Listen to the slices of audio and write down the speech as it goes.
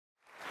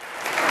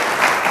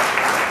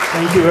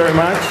Thank you very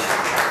much.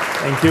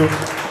 Thank you.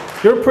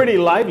 You're pretty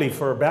lively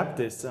for a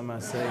Baptist, I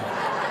must say.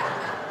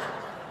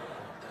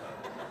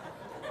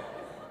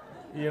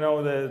 You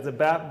know, the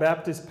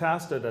Baptist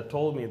pastor that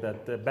told me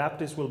that the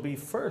Baptist will be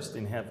first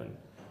in heaven,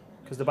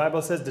 because the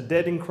Bible says the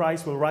dead in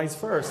Christ will rise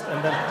first,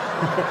 and then,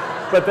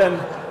 but then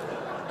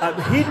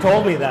he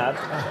told me that.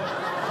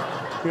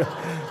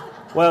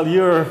 Well,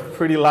 you're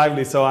pretty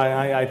lively, so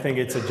I think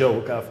it's a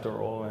joke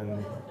after all.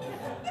 And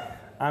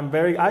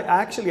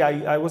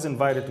I was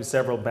invited to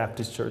several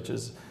Baptist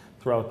churches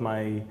throughout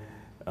my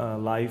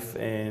life,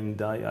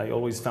 and I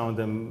always found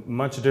them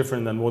much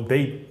different than what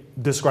they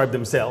describe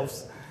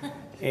themselves.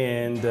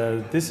 And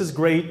this is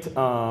great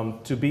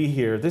to be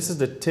here. This is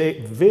the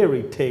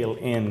very tail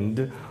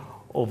end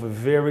of a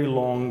very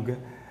long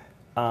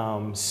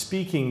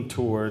speaking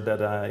tour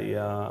that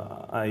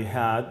I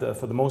had,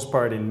 for the most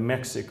part in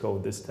Mexico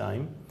this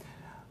time.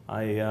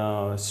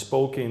 I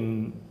spoke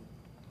in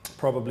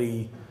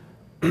probably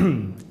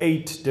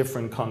 8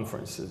 different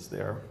conferences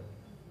there.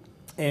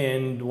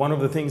 And one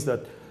of the things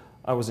that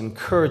I was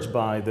encouraged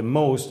by the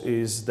most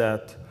is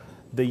that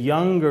the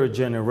younger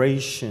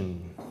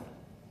generation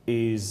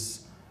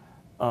is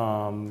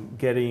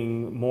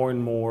getting more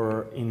and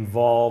more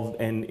involved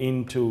and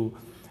into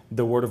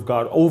the Word of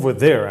God over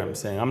there, I'm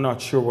saying. I'm not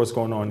sure what's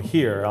going on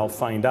here. I'll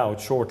find out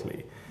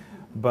shortly.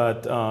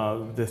 But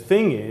the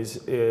thing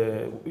is,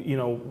 you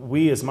know,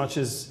 we, as much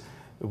as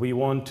we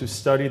want to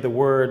study the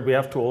Word, we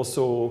have to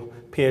also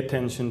pay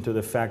attention to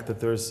the fact that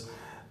there's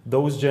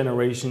those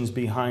generations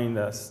behind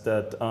us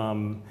that,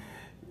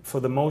 for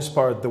the most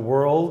part, the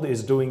world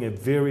is doing a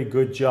very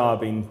good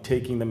job in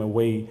taking them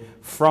away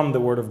from the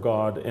Word of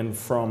God and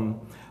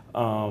from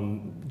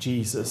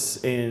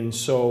Jesus. And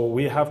so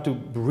we have to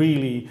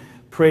really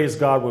praise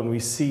God when we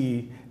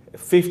see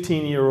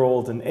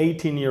 15-year-old and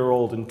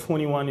 18-year-old and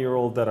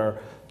 21-year-old that are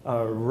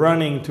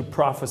running to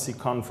prophecy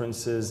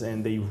conferences,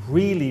 and they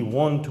really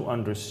want to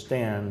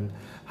understand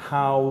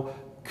how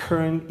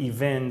current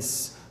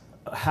events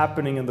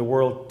happening in the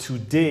world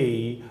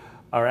today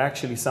are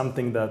actually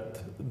something that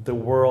the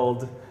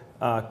world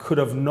could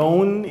have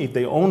known if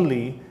they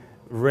only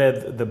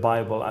read the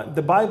Bible.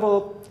 The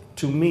Bible,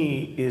 to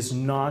me, is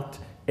not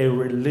a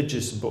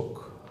religious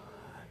book.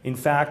 In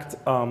fact,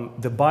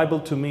 the Bible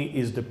to me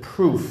is the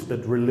proof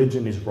that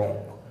religion is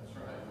wrong.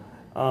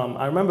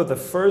 I remember the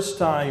first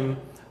time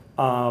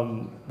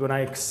when I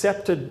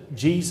accepted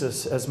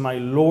Jesus as my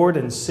Lord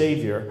and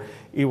Savior,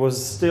 it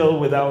was still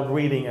without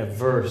reading a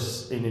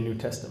verse in the New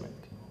Testament.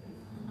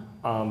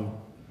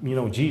 You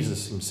know,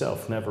 Jesus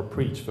himself never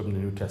preached from the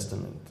New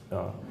Testament.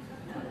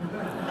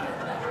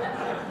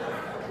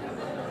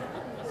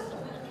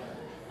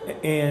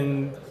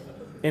 And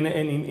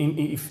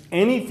if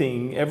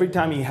anything, every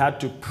time he had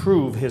to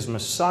prove his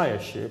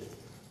messiahship,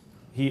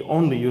 he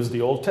only used the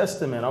Old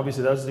Testament.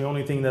 Obviously, that's the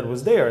only thing that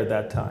was there at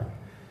that time.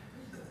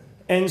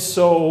 And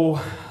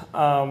so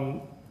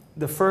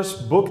the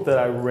first book that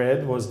I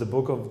read was the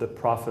book of the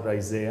prophet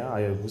Isaiah.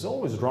 I was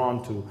always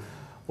drawn to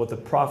what the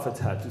prophets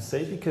had to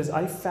say because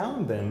I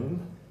found them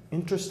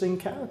interesting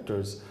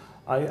characters.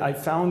 I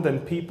found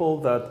them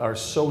people that are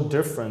so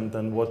different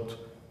than what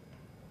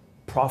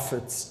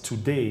prophets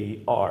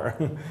today are.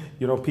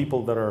 You know,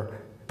 people that are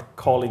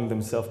calling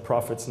themselves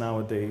prophets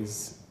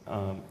nowadays.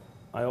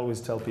 I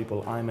always tell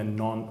people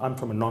I'm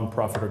from a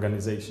non-profit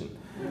organization.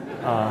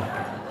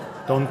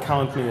 Don't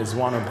count me as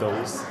one of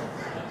those.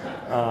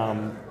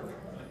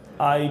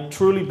 I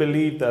truly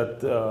believe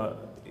that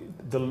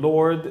the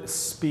Lord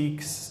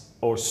speaks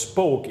or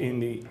spoke in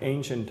the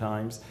ancient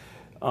times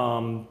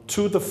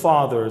to the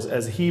fathers,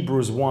 as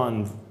Hebrews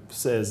 1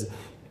 says.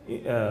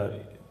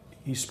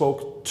 He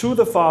spoke to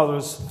the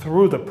fathers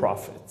through the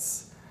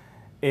prophets.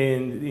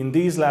 And in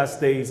these last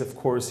days, of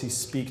course, he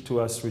speaks to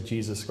us through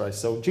Jesus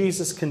Christ. So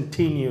Jesus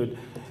continued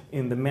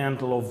in the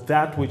mantle of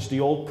that which the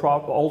Old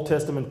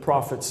Testament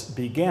prophets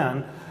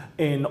began,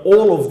 and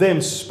all of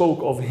them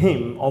spoke of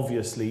him,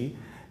 obviously,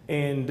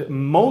 and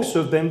most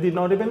of them did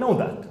not even know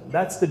that.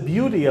 That's the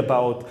beauty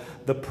about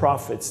the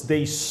prophets.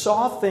 They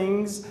saw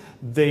things,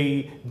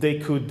 they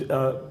could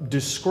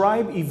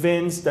describe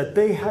events that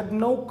they had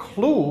no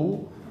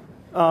clue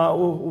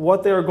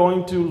what they're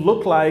going to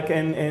look like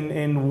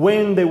and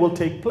when they will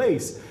take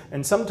place.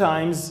 And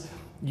sometimes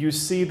you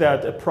see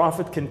that a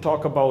prophet can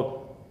talk about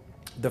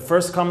the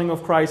first coming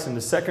of Christ and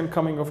the second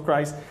coming of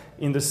Christ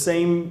in the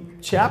same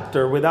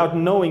chapter without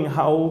knowing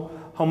how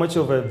much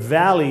of a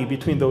valley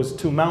between those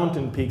two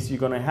mountain peaks you're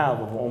going to have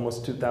of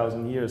almost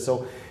 2,000 years.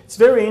 So it's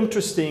very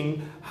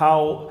interesting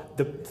how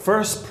the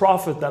first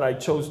prophet that I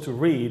chose to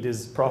read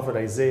is prophet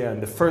Isaiah.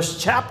 And the first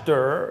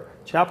chapter,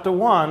 chapter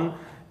 1,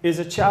 is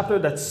a chapter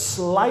that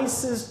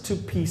slices to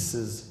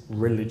pieces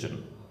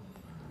religion.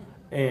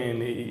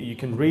 And you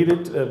can read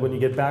it when you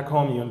get back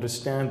home. You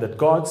understand that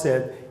God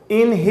said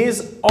in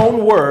his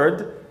own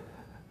word,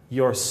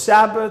 your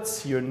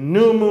Sabbaths, your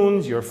new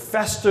moons, your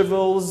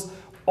festivals,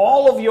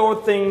 all of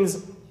your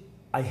things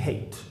I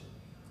hate.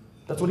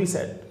 That's what he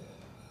said.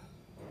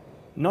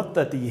 Not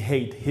that he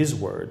hate his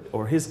word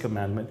or his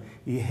commandment.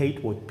 He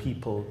hate what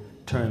people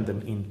turn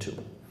them into.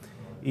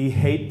 He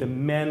hated the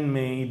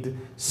man-made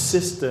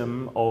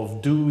system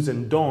of do's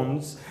and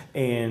don'ts,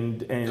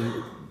 and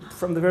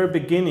from the very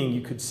beginning,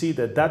 you could see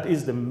that that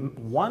is the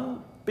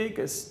one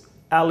biggest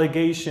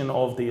allegation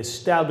of the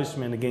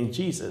establishment against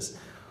Jesus,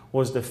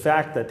 was the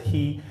fact that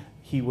he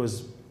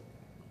was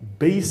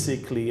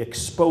basically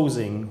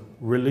exposing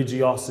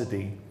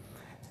religiosity.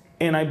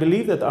 And I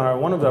believe that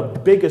one of the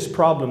biggest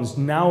problems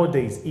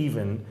nowadays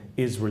even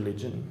is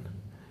religion.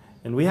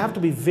 And we have to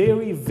be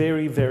very,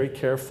 very, very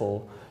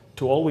careful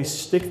to always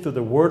stick to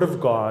the Word of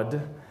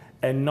God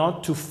and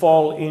not to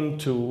fall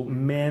into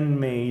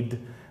man-made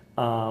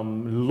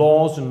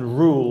laws and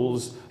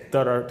rules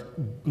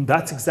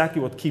that's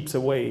exactly what keeps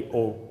away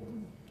or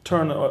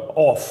turn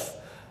off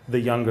the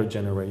younger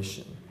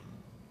generation.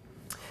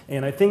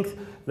 And I think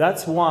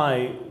that's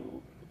why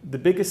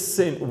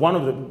one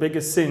of the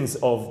biggest sins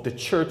of the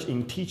church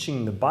in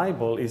teaching the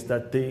Bible is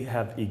that they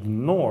have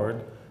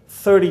ignored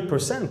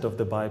 30% of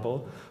the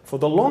Bible for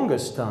the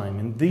longest time.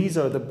 And these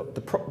are the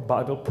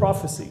Bible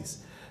prophecies.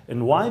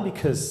 And why?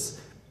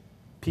 Because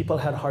people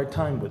had a hard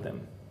time with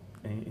them.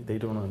 They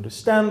don't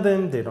understand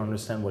them. They don't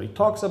understand what he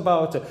talks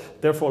about.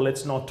 Therefore,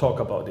 let's not talk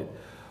about it.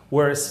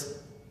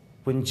 Whereas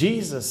when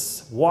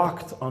Jesus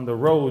walked on the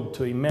road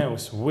to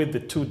Emmaus with the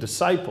two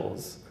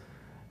disciples,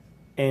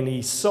 and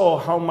he saw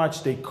how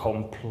much they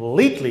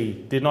completely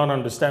did not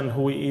understand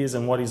who he is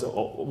and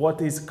what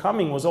his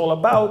coming was all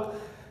about,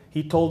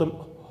 he told them,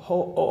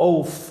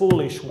 "Oh,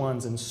 foolish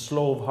ones and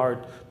slow of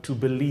heart to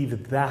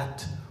believe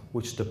that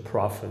which the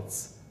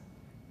prophets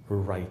were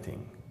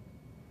writing."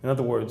 In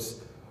other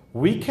words,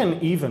 we can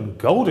even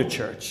go to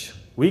church.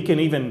 We can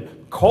even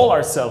call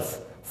ourselves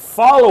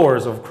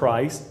followers of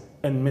Christ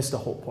and miss the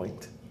whole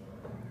point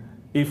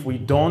if we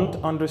don't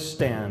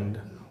understand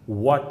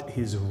what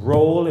his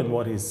role and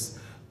what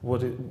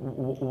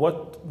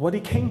he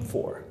came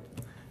for.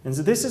 And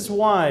so this is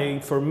why,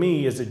 for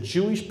me, as a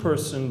Jewish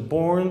person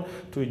born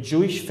to a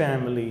Jewish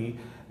family,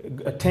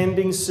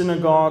 attending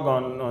synagogue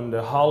on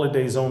the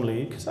holidays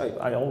only, because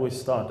I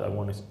always thought I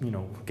want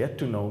to, get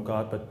to know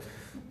God, but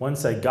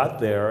once I got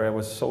there, I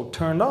was so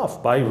turned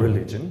off by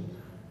religion.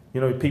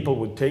 People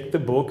would take the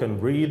book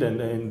and read,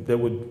 and they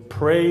would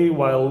pray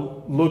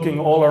while looking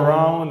all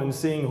around and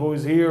seeing who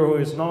is here, who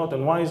is not,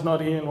 and why is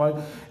not here, and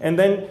why. And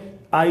then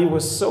I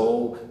was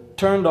so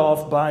turned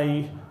off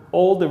by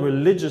all the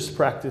religious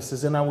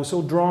practices, and I was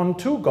so drawn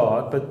to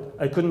God, but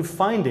I couldn't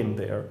find him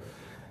there.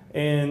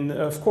 And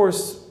of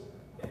course,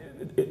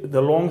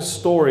 the long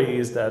story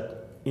is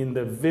that in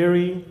the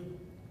very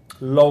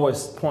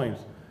lowest point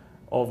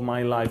of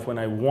my life, when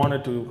I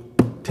wanted to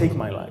take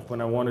my life, when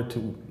I wanted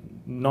to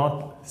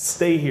not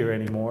stay here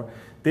anymore,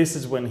 this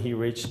is when he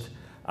reached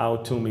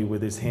out to me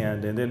with his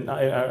hand. And then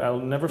I'll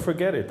never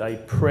forget it. I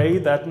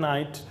prayed that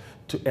night,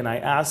 and I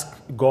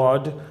asked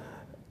God.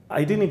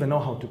 I didn't even know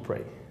how to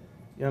pray.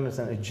 You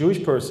understand? A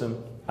Jewish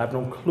person, I have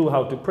no clue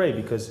how to pray,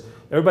 because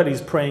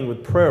everybody's praying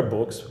with prayer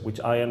books,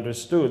 which I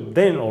understood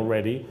then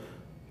already,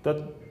 that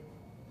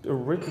are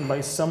written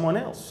by someone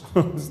else.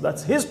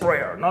 That's his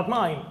prayer, not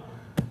mine.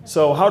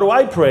 So how do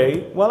I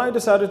pray? Well, I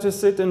decided to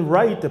sit and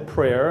write a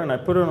prayer, and I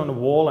put it on the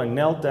wall. I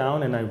knelt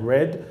down and I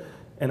read,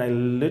 and I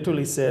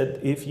literally said,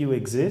 "If you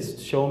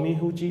exist, show me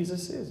who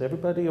Jesus is."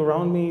 Everybody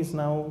around me is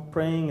now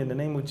praying in the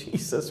name of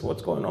Jesus.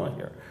 What's going on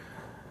here?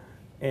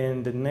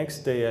 And the next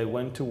day I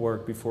went to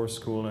work before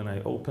school, and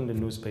I opened the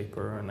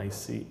newspaper and I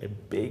see a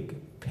big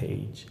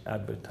page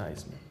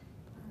advertisement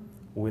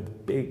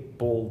with big,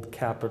 bold,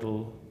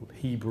 capital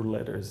Hebrew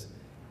letters,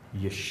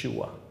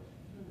 Yeshua.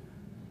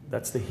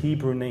 That's the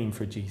Hebrew name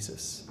for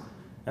Jesus.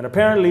 And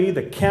apparently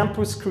the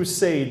Campus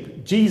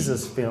Crusade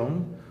Jesus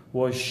film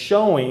was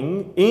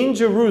showing in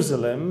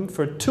Jerusalem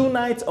for 2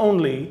 nights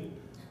only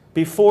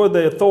before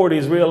the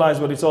authorities realized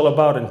what it's all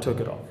about and took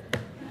it off.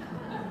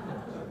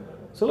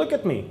 So look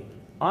at me.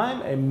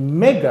 I'm a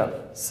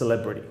mega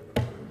celebrity.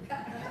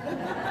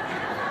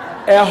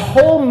 A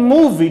whole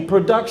movie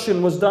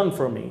production was done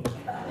for me.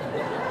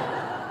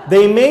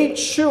 They made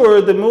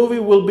sure the movie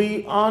will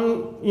be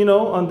on,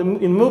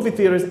 in movie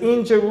theaters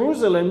in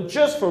Jerusalem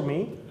just for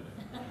me.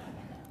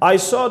 I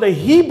saw the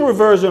Hebrew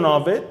version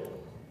of it,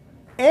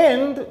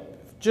 and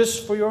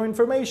just for your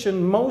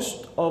information,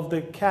 most of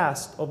the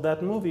cast of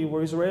that movie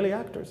were Israeli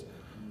actors.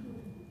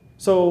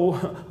 So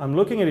I'm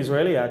looking at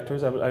Israeli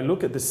actors, I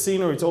look at the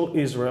scenery, it's all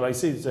Israel, I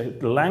see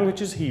the language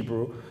is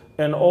Hebrew,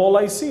 and all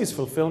I see is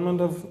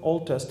fulfillment of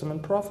Old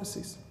Testament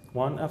prophecies,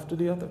 one after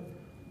the other.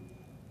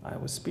 I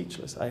was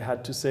speechless. I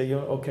had to say,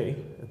 okay,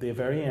 at the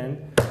very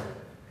end,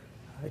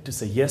 I had to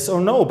say yes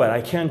or no, but I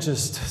can't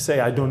just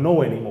say I don't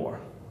know anymore.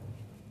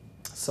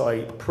 So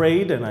I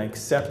prayed and I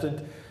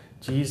accepted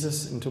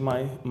Jesus into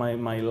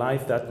my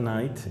life that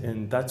night,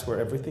 and that's where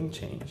everything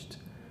changed.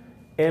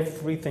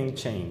 Everything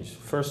changed.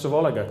 First of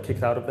all, I got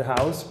kicked out of the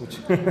house, which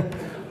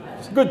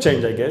is a good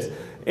change, I guess.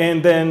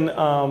 And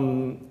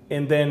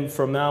then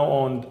from now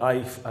on,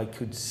 I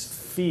could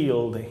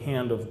feel the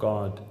hand of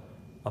God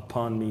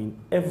upon me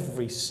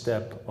every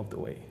step of the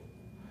way.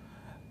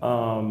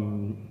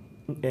 And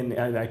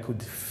I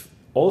could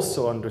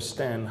also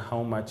understand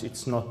how much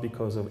it's not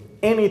because of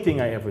anything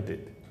I ever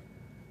did,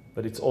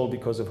 but it's all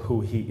because of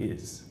who He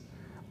is.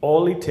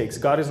 All it takes,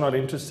 God is not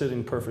interested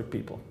in perfect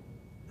people.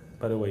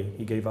 By the way,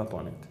 He gave up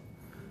on it.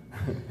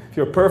 If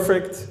you're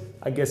perfect,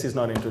 I guess He's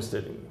not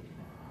interested in you.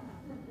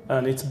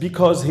 And it's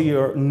because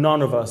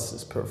none of us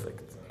is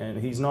perfect. And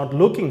He's not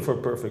looking for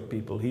perfect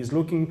people. He's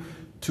looking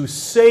to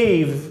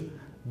save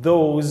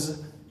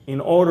those in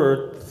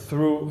order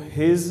through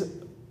His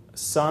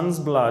Son's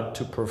blood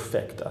to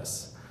perfect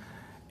us.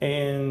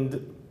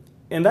 And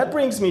that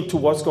brings me to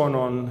what's going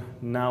on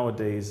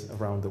nowadays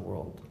around the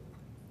world.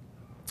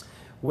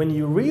 When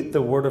you read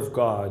the Word of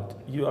God,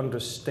 you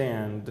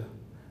understand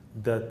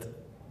that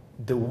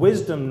the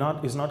wisdom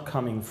is not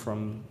coming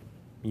from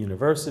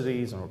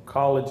universities or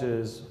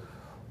colleges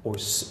or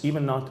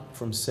even not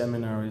from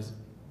seminaries.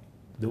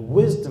 The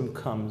wisdom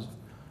comes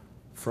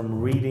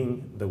from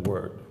reading the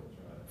Word,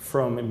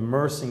 from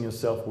immersing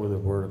yourself with the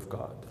Word of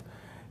God.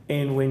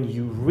 And when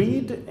you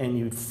read and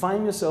you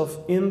find yourself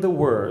in the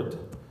Word,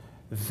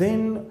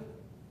 then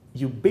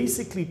you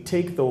basically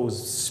take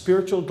those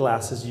spiritual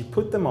glasses, you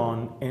put them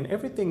on, and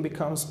everything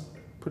becomes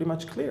pretty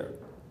much clear.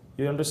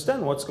 You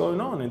understand what's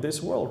going on in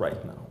this world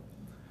right now.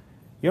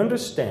 You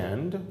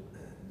understand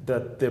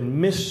that the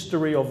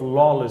mystery of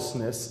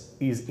lawlessness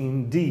is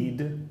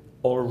indeed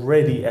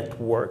already at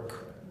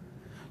work.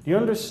 You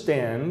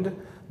understand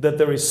that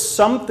there is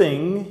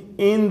something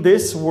in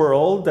this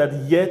world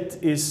that yet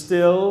is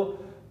still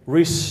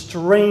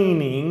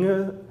restraining.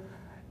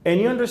 And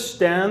you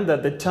understand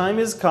that the time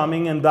is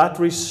coming and that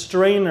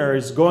restrainer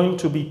is going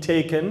to be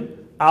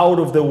taken out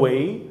of the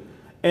way,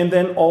 and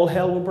then all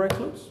hell will break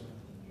loose.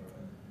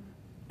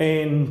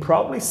 And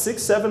probably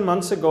 6-7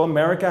 months ago,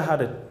 America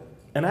had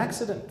an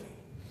accident.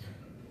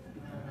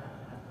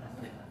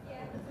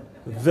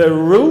 The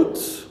route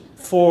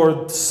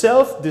for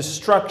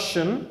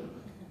self-destruction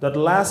that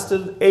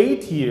lasted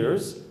 8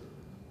 years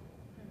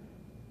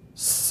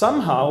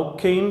somehow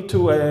came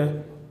to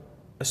a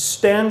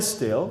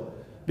standstill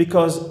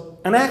because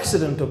an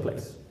accident took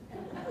place.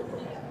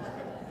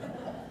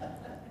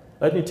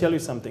 Let me tell you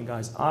something,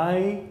 guys.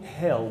 I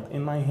held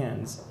in my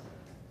hands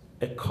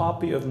a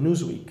copy of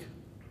Newsweek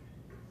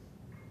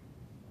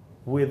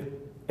with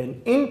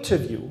an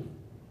interview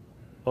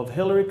of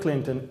Hillary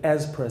Clinton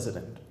as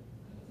president.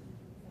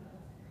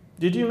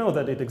 Did you know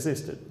that it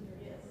existed?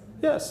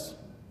 Yes.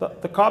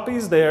 The copy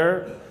is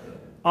there.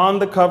 On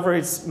the cover,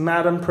 it's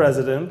Madam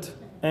President,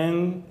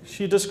 and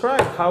she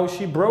described how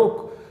she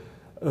broke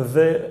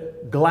the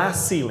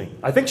glass ceiling.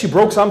 I think she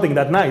broke something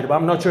that night, but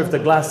I'm not sure if the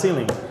glass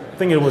ceiling. I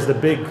think it was the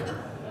big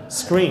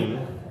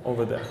screen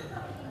over there.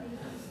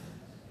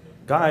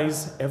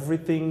 Guys,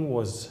 everything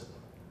was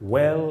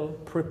well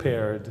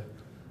prepared,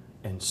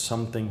 and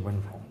something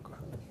went wrong.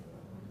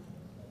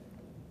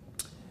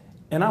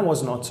 And I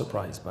was not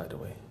surprised, by the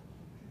way.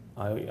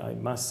 I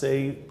must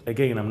say,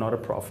 again, I'm not a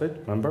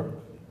prophet, remember?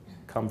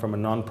 Come from a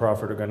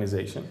non-profit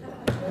organization.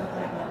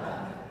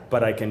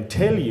 But I can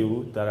tell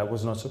you that I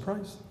was not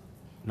surprised.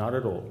 Not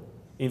at all.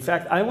 In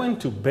fact, I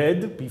went to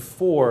bed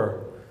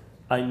before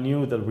I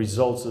knew the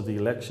results of the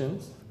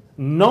elections,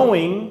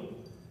 knowing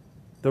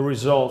the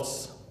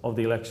results of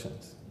the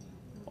elections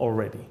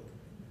already.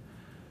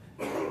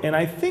 And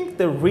I think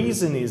the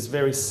reason is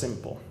very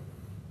simple.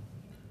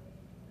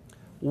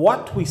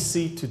 What we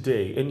see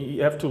today, and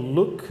you have to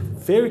look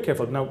very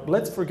carefully. Now,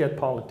 let's forget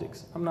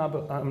politics. I'm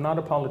not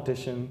a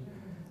politician.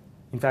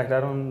 In fact, I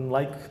don't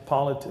like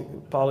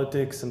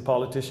politics and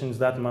politicians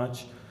that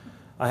much.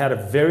 I had a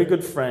very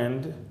good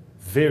friend,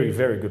 very,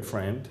 very good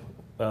friend.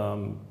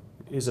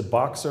 He's a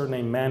boxer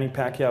named Manny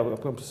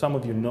Pacquiao. Some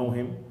of you know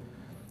him.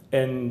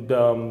 And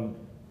the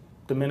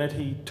minute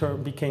he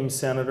became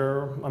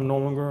senator, I'm no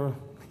longer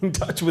in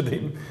touch with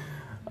him.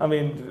 I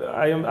mean,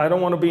 I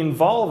don't want to be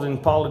involved in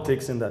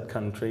politics in that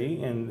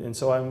country, and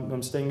so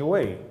I'm staying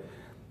away.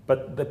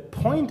 But the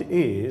point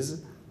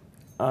is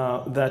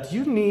that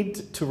you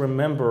need to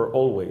remember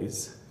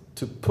always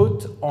to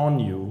put on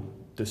you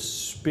the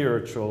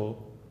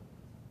spiritual,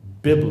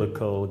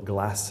 biblical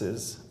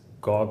glasses,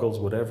 goggles,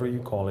 whatever you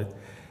call it,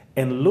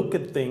 and look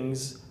at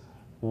things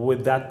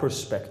with that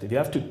perspective. You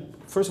have to,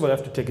 first of all, you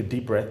have to take a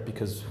deep breath,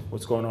 because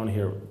what's going on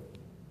here,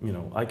 you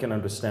know, I can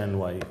understand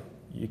why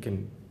you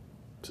can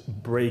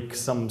break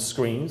some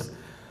screens,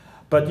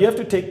 but you have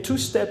to take 2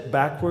 steps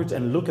backwards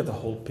and look at the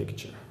whole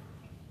picture.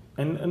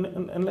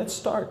 And let's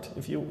start,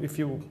 if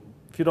you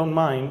don't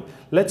mind,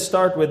 let's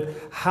start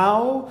with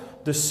how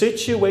the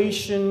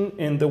situation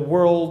in the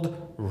world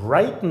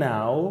right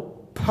now,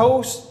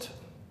 post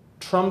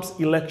Trump's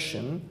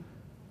election,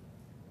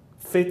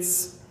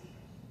 fits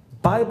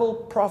Bible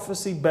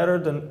prophecy better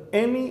than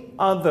any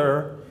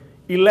other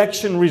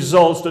election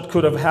results that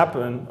could have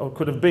happened or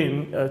could have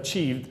been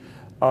achieved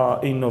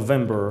in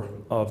November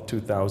of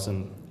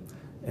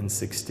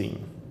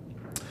 2016.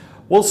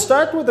 We'll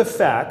start with the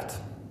fact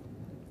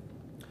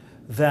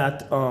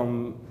that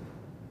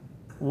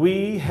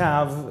we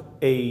have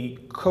a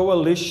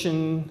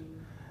coalition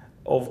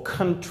of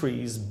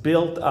countries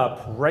built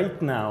up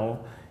right now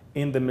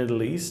in the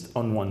Middle East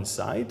on one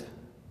side,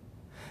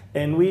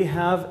 And we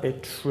have a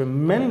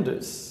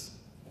tremendous,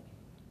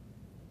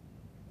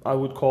 I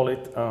would call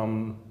it,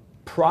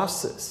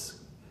 process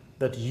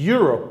that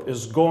Europe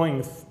is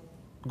going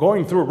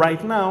through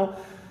right now,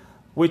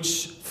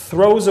 which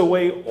throws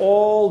away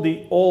all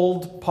the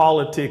old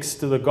politics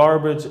to the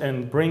garbage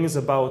and brings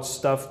about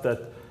stuff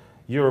that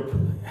Europe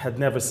had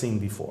never seen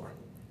before.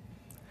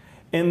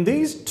 And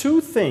these two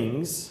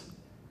things,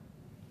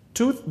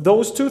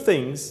 those two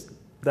things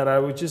that I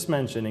was just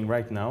mentioning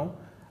right now,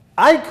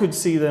 I could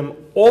see them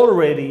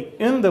already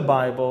in the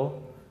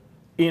Bible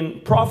in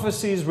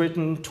prophecies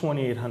written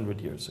 2,800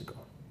 years ago.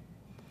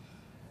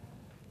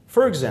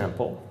 For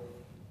example,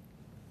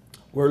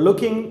 we're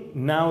looking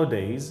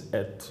nowadays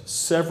at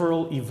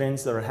several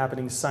events that are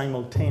happening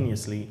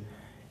simultaneously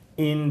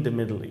in the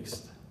Middle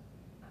East.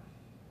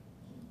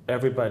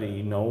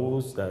 Everybody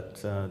knows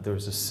that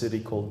there's a city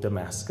called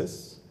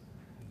Damascus.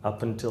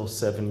 Up until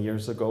 7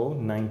 years ago,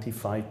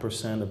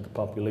 95% of the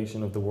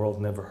population of the world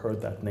never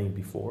heard that name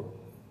before.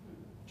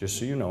 Just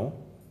so you know,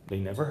 they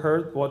never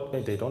heard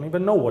they don't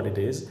even know what it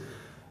is.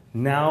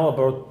 Now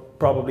about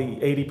probably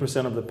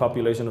 80% of the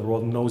population of the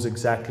world knows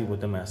exactly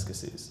what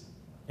Damascus is.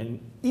 And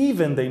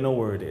even they know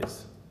where it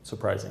is,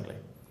 surprisingly.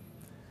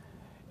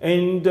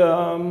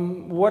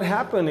 And what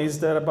happened is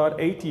that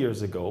about 8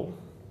 years ago,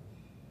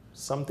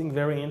 something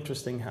very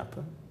interesting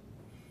happened.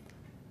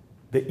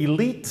 The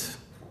elite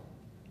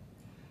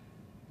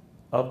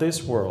of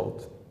this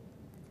world,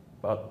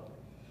 about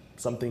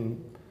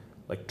something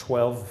like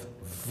 12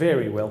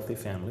 very wealthy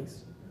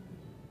families,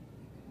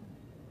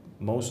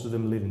 most of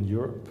them live in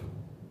Europe,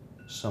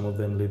 some of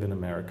them live in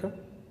America.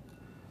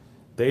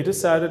 They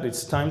decided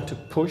it's time to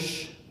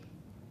push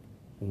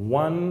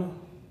one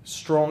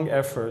strong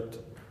effort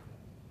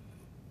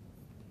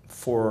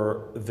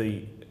for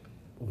the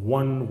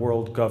one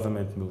world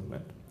government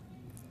movement.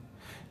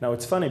 Now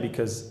it's funny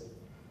because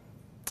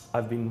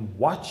I've been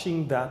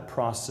watching that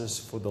process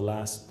for the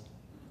last,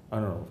 I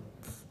don't know,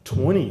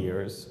 20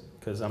 years,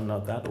 because I'm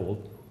not that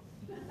old.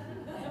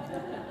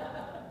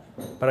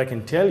 But I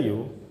can tell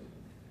you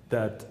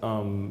that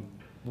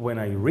when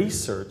I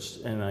researched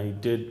and I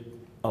did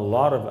a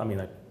lot of,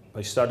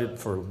 I studied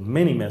for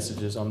many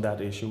messages on that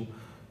issue,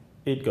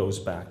 it goes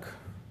back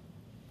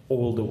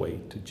all the way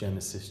to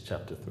Genesis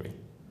chapter 3.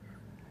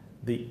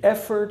 The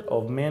effort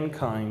of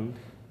mankind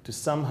to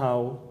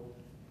somehow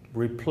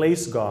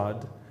replace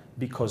God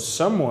because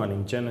someone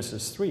in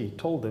Genesis 3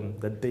 told them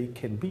that they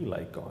can be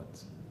like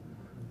gods.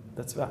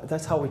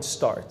 That's how it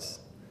starts.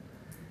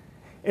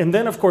 And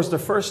then, of course, the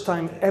first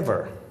time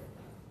ever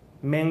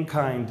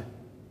mankind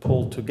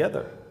pulled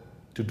together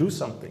to do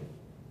something,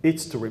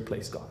 it's to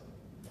replace God.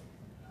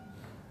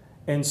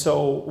 And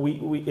so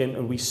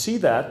we see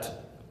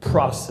that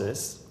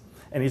process,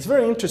 and it's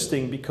very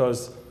interesting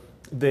because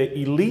the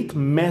elite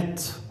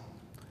met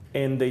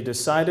and they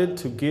decided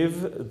to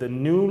give the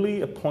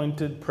newly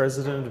appointed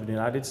president of the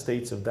United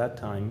States of that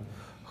time,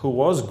 who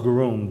was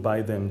groomed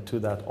by them to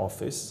that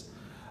office,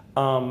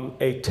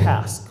 a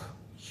task.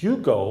 You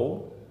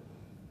go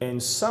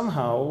and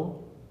somehow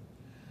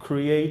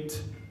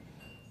create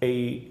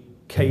a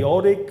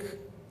chaotic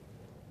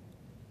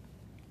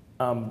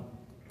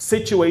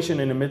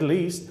situation in the Middle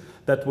East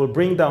that will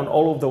bring down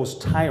all of those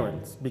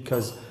tyrants,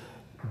 because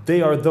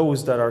they are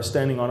those that are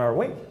standing on our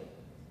way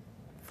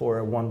for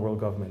a one world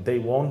government. They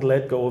won't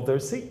let go of their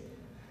seat.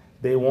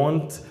 They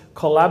won't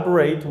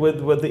collaborate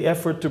with the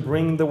effort to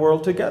bring the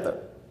world together.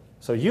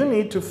 So you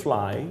need to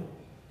fly.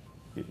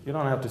 You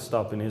don't have to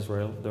stop in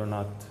Israel. They're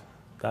not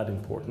that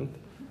important.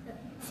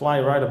 Fly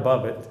right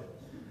above it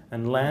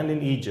and land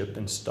in Egypt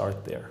and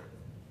start there.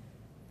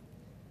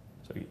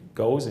 So he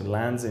goes and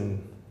lands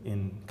in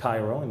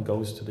Cairo and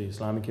goes to the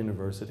Islamic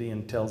University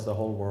and tells the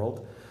whole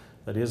world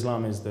that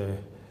Islam is the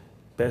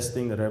best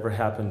thing that ever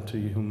happened to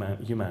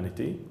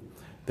humanity.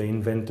 They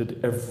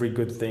invented every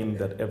good thing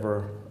that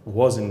ever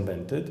was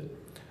invented.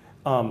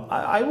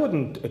 I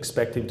wouldn't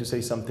expect him to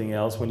say something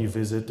else when you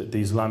visit the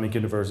Islamic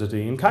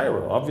University in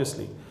Cairo,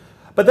 obviously.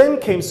 But then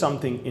came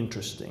something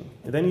interesting.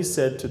 And then he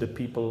said to the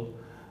people,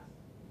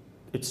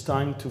 it's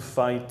time to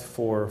fight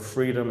for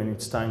freedom and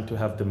it's time to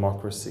have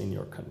democracy in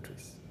your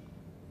countries.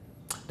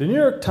 The New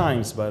York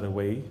Times, by the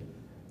way,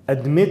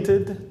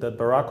 admitted that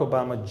Barack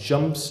Obama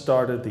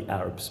jump-started the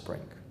Arab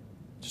Spring.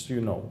 Just so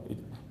you know,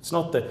 it's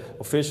not the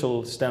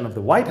official stand of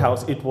the White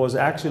House. It was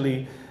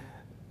actually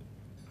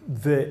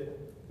the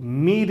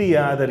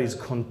media that is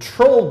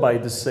controlled by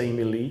the same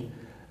elite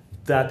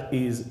that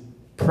is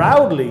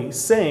proudly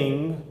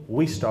saying,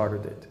 we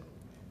started it.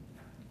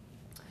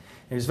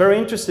 And it's very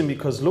interesting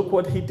because look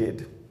what he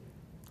did.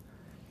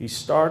 He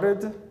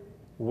started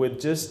with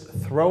just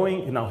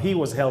throwing, now he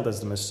was held as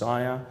the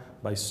Messiah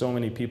by so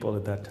many people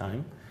at that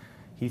time.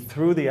 He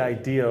threw the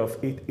idea of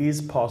it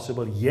is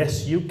possible,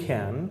 yes you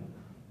can,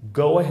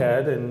 go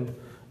ahead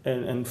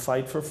and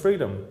fight for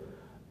freedom.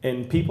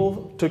 And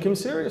people took him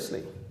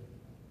seriously.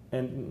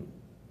 And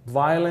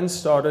violence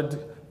started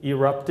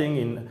erupting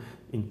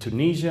in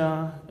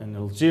Tunisia, and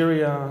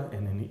Algeria,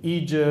 and in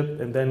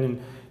Egypt, and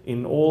then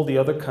in all the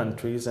other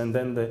countries. And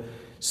then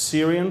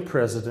Syrian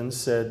president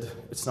said,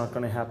 it's not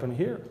going to happen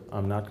here.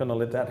 I'm not going to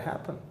let that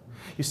happen.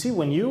 You see,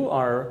 when you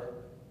are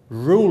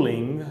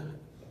ruling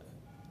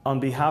on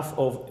behalf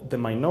of the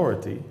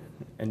minority,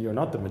 and you're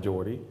not the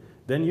majority,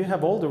 then you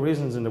have all the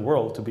reasons in the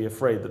world to be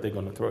afraid that they're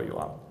going to throw you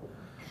out.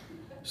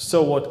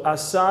 So what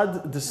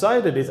Assad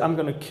decided is, I'm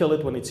going to kill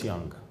it when it's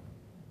young.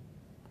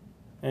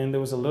 And there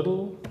was a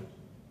little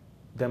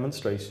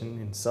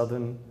demonstration in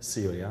southern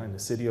Syria, in the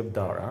city of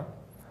Daraa.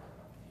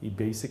 He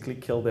basically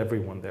killed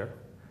everyone there.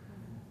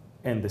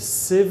 And the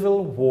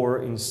civil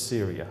war in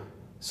Syria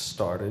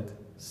started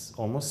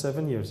almost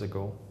 7 years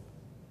ago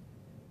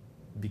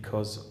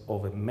because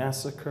of a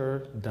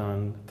massacre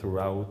done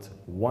throughout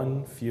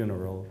one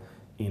funeral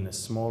in a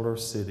smaller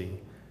city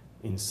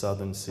in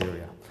southern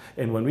Syria.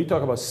 And when we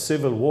talk about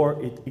civil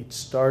war, it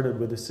started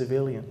with the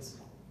civilians.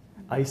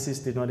 ISIS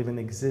did not even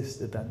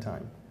exist at that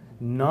time.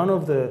 None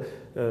of the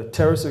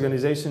terrorist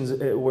organizations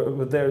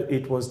were there.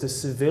 It was the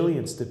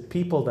civilians, the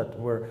people that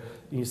were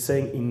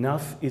saying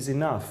enough is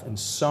enough. And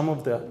some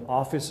of the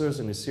officers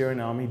in the Syrian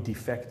army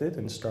defected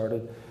and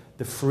started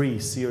the Free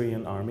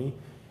Syrian Army.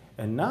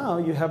 And now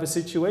you have a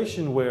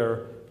situation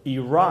where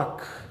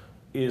Iraq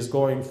is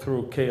going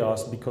through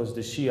chaos because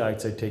the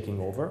Shiites are taking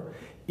over.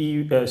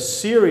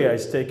 Syria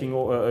is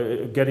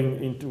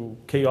getting into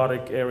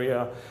chaotic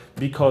area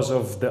because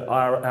of the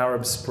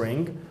Arab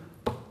Spring.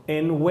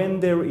 And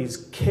when there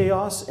is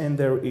chaos and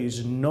there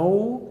is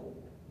no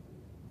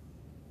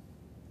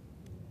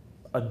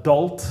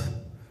adult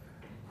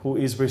who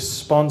is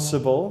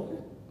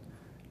responsible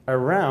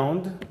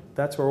around,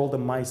 that's where all the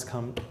mice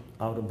come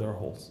out of their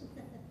holes.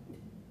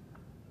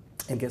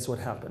 And guess what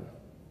happened?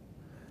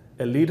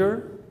 A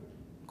leader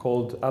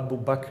called Abu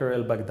Bakr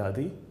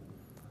al-Baghdadi.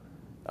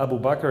 Abu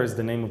Bakr is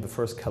the name of the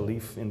first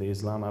caliph in the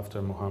Islam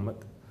after Muhammad.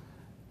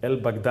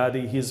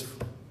 Al-Baghdadi, he's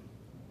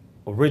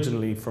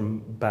originally from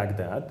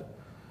Baghdad.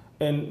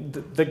 And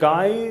the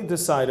guy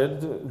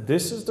decided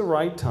this is the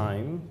right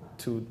time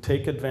to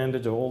take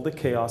advantage of all the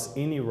chaos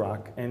in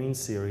Iraq and in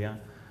Syria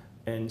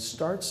and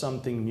start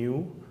something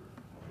new,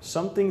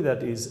 something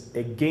that is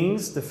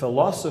against the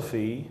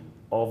philosophy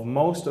of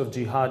most of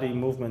jihadi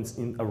movements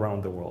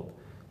around the world.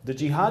 The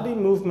jihadi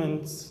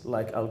movements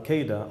like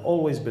Al-Qaeda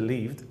always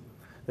believed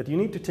that you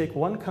need to take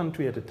one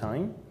country at a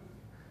time,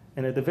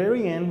 and at the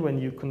very end, when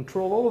you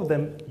control all of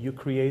them, you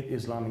create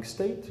Islamic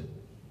State,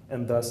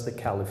 and thus the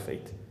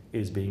caliphate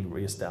is being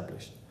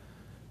reestablished.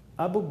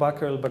 Abu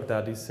Bakr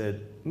al-Baghdadi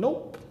said,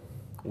 nope,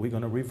 we're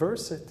going to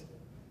reverse it.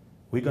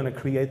 We're going to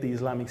create the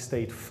Islamic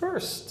State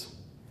first,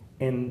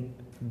 and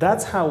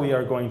that's how we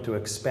are going to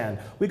expand.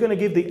 We're going to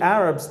give the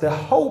Arabs the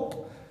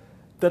hope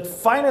that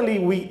finally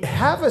we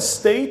have a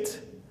state,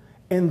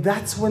 and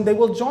that's when they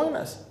will join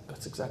us.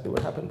 That's exactly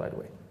what happened, by the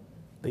way.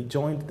 They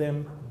joined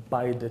them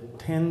by the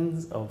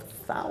tens of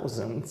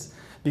thousands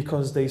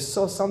because they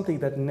saw something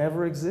that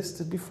never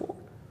existed before.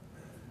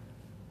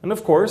 And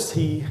of course,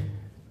 he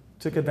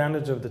took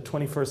advantage of the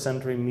 21st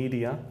century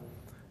media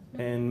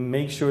and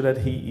make sure that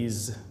he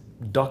is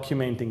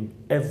documenting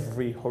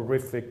every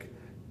horrific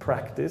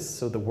practice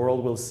so the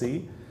world will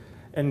see,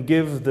 and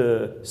give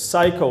the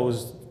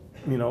psychos,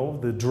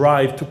 the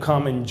drive to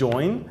come and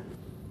join.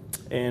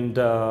 And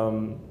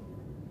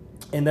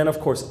then, of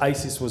course,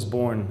 ISIS was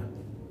born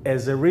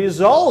as a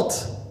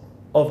result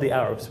of the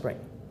Arab Spring.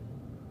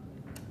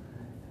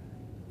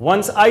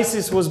 Once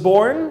ISIS was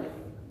born,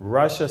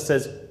 Russia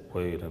says,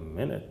 wait a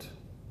minute.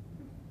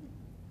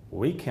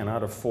 We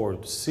cannot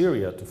afford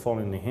Syria to fall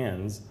in the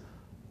hands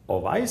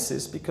of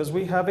ISIS because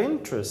we have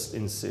interest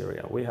in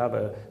Syria. We have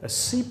a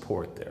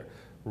seaport there.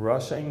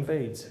 Russia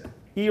invades.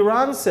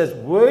 Iran says,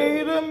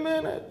 wait a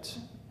minute.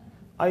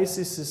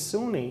 ISIS is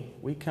Sunni.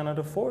 We cannot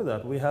afford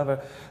that. We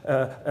have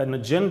an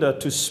agenda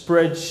to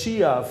spread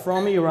Shia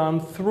from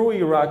Iran through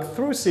Iraq,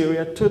 through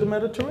Syria to the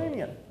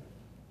Mediterranean.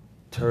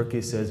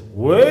 Turkey says,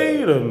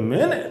 wait a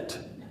minute.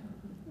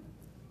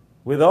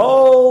 With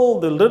all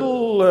the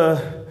little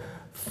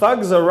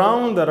thugs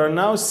around that are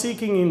now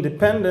seeking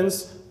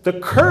independence, the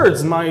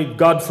Kurds might,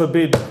 God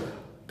forbid,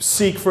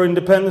 seek for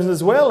independence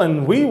as well,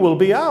 and we will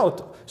be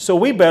out. So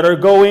we better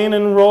go in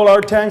and roll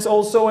our tanks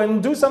also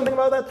and do something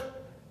about that.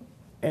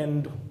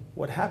 And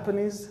what happened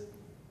is,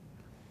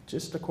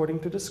 just according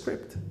to the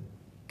script,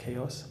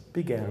 chaos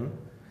began,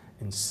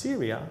 and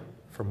Syria,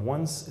 from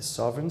once a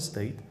sovereign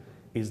state,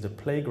 is the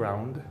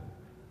playground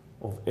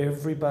of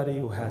everybody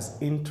who has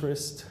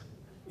interest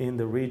in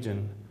the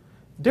region.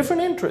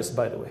 Different interests,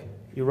 by the way.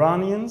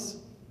 Iranians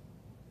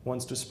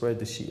wants to spread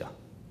the Shia.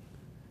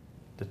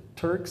 The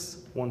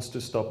Turks wants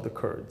to stop the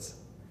Kurds.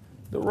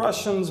 The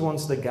Russians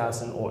wants the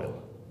gas and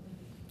oil.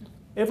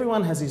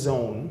 Everyone has his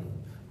own,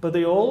 but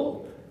they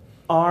all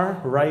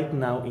are right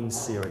now in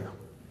Syria.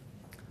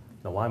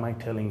 Now, why am I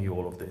telling you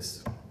all of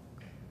this?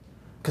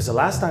 Because the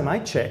last time I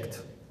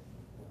checked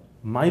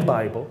my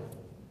Bible,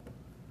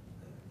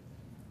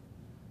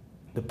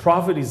 the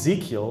prophet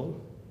Ezekiel,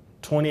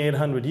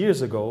 2,800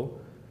 years ago,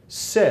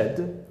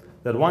 said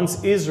that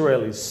once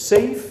Israel is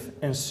safe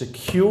and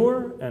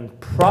secure and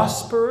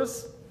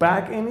prosperous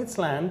back in its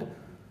land,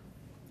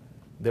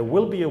 there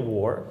will be a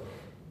war,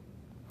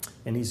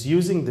 And he's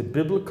using the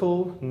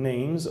biblical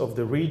names of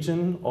the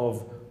region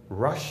of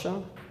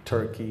Russia,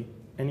 Turkey,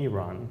 and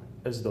Iran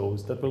as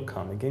those that will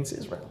come against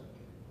Israel.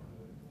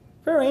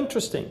 Very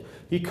interesting.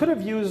 He could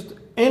have used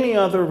any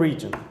other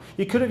region.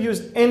 He could have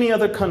used any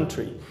other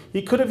country.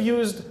 He could have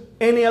used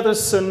any other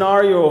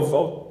scenario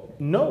of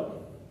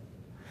no.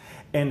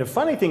 And the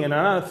funny thing, and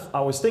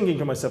I was thinking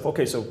to myself,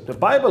 okay, so the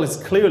Bible is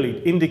clearly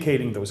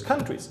indicating those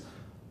countries,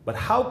 but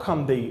how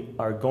come they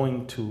are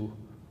going to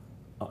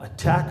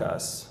attack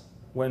us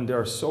when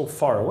they're so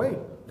far away?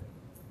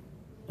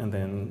 And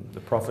then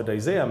the prophet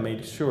Isaiah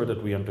made sure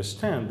that we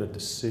understand that the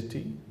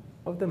city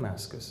of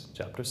Damascus,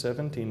 chapter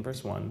 17,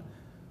 verse 1,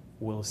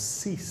 will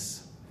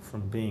cease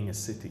from being a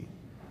city.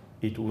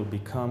 It will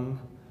become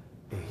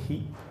a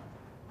heap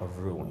of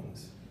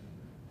ruins.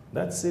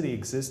 That city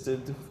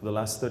existed for the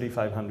last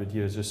 3,500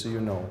 years, just so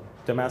you know.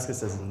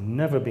 Damascus has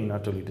never been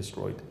utterly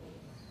destroyed.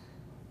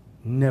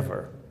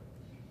 Never.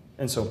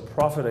 And so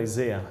prophet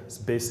Isaiah is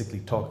basically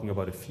talking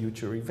about a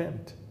future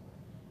event.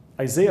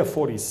 Isaiah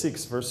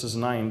 46 verses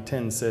 9 and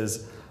 10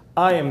 says,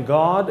 I am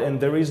God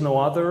and there is no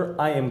other.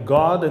 I am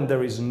God and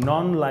there is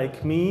none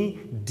like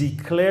me,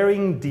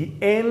 declaring the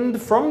end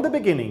from the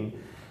beginning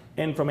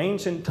and from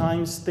ancient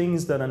times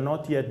things that are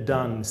not yet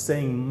done,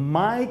 saying,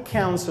 my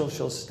counsel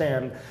shall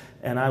stand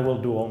and I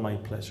will do all my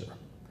pleasure.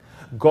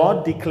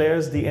 God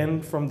declares the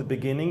end from the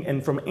beginning,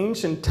 and from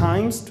ancient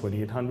times,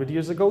 2,800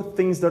 years ago,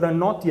 things that are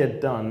not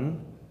yet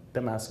done,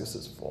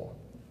 Damascus's fall.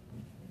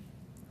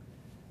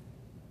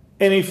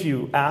 And if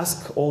you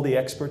ask all the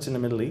experts in the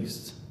Middle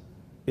East,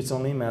 it's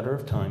only a matter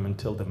of time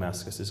until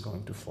Damascus is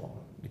going to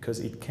fall, because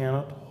it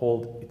cannot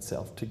hold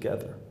itself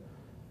together.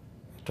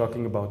 We're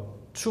talking about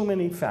too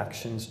many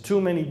factions, too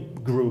many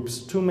groups,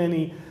 too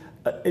many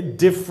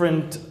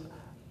different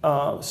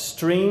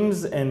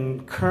streams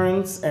and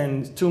currents,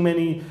 and too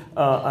many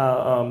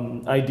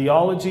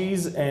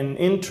ideologies and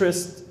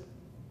interests.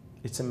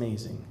 It's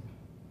amazing.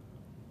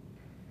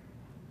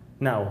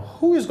 Now,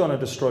 who is going to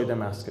destroy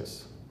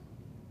Damascus?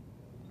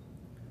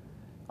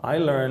 I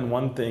learned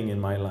one thing in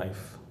my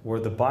life. Where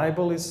the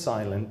Bible is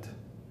silent,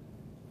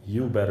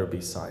 you better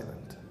be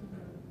silent.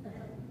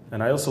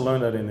 And I also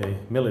learned that in the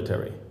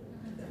military.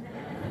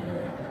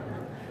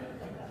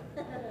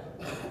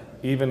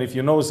 Even if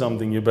you know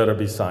something, you better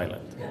be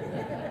silent.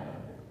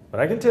 But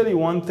I can tell you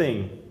one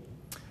thing.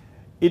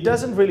 It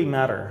doesn't really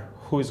matter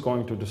who is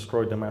going to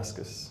destroy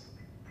Damascus.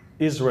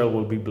 Israel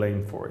will be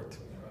blamed for it.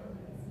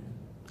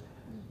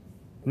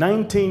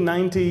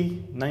 1990,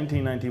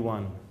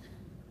 1991.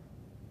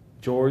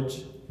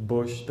 George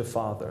Bush the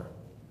father.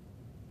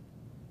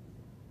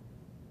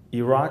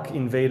 Iraq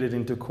invaded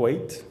into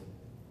Kuwait.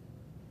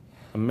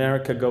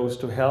 America goes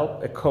to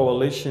help. A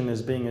coalition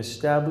is being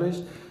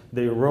established.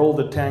 They roll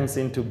the tanks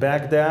into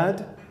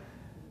Baghdad.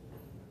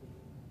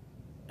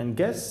 And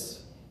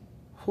guess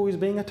who is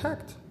being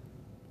attacked?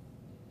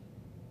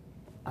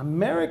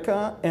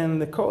 America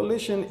and the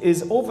coalition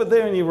is over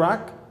there in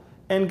Iraq.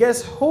 And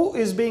guess who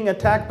is being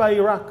attacked by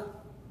Iraq?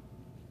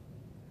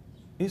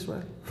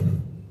 Israel.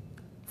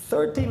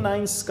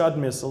 39 Scud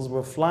missiles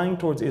were flying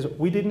towards Israel.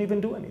 We didn't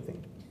even do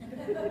anything.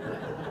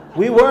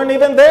 We weren't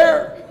even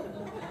there.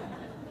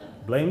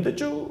 Blame the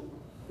Jew.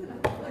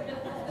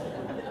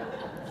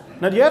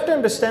 Now, you have to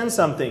understand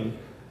something.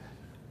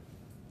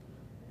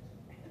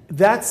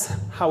 That's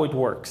how it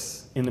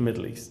works in the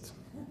Middle East.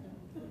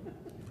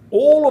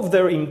 All of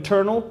their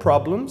internal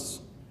problems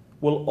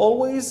will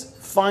always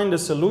find a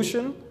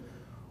solution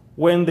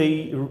when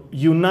they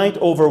unite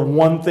over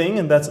one thing,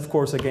 and that's, of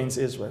course, against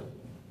Israel.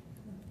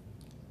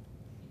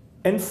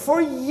 And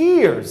for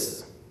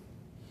years,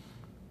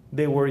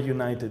 they were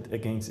united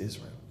against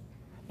Israel.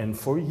 And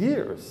for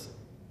years,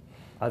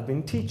 I've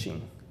been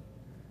teaching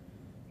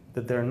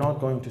that they're not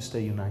going to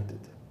stay united.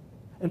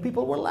 And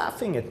people were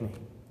laughing at me.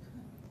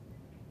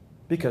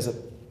 Because,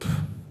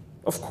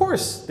 of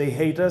course, they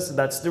hate us,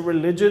 that's the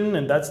religion,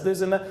 and that's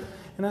this and that.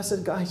 And I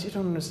said, guys, you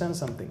don't understand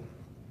something.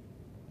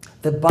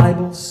 The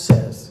Bible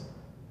says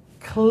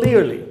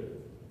clearly,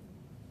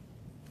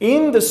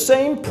 in the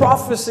same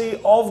prophecy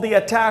of the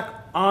attack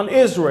on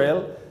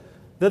Israel,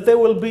 that there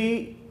will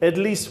be at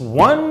least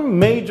one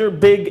major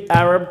big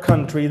Arab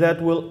country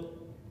that will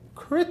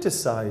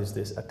criticize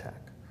this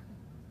attack.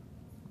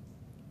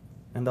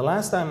 And the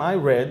last time I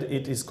read,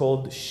 it is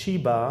called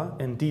Sheba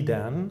and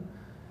Dedan.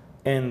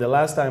 And the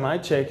last time I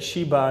checked,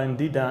 Sheba and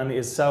Dedan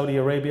is Saudi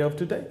Arabia of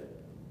today.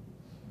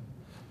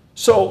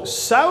 So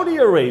Saudi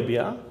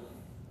Arabia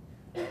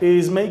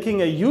is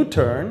making a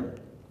U-turn,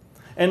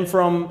 and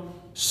from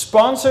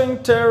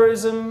sponsoring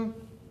terrorism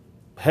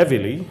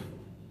heavily,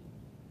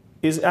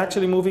 is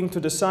actually moving to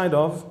the side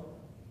of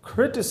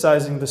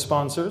criticizing the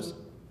sponsors,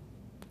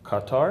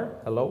 Qatar,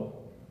 hello,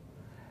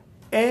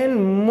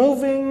 and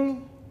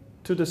moving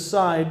to the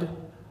side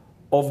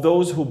of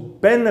those who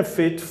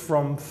benefit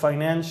from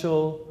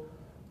financial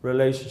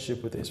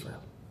relationship with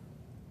Israel.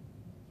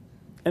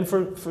 And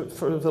for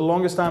the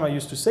longest time I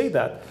used to say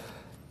that.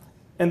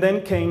 And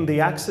then came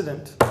the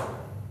accident.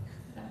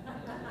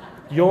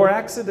 Your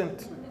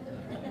accident.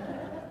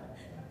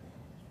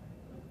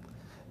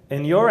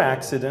 and your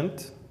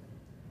accident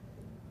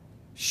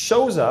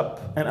shows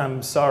up, and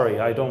I'm sorry,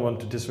 I don't want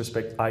to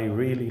disrespect, I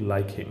really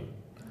like him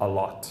a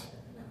lot,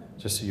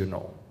 just so you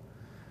know.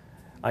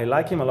 I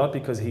like him a lot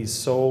because he's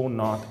so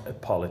not a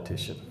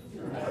politician.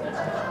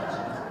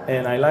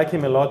 And I like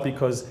him a lot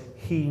because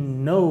he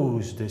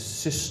knows the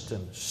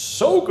system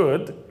so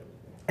good,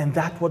 and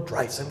that's what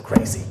drives him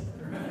crazy.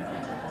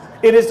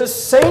 It is the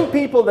same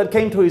people that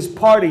came to his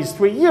parties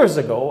 3 years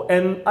ago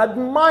and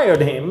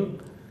admired him.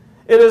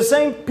 It is the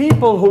same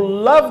people who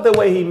loved the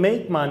way he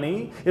made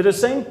money. It is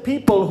the same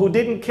people who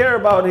didn't care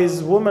about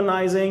his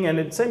womanizing, and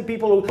it's the same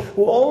people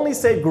who only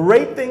say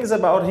great things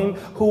about him,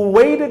 who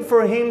waited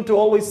for him to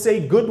always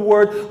say good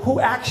word, who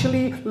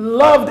actually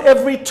loved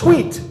every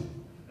tweet.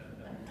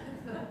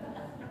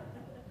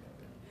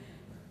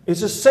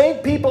 It's the same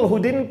people who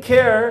didn't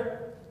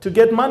care to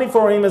get money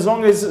for him as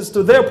long as it's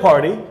to their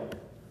party.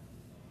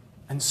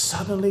 And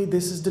suddenly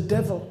this is the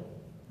devil.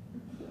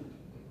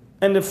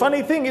 And the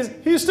funny thing is,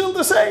 he's still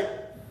the same.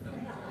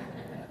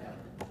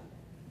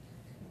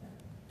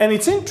 And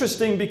it's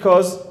interesting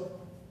because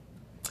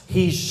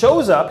he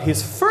shows up,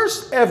 his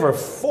first ever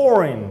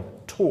foreign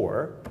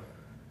tour.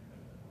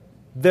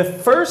 The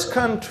first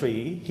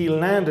country he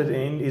landed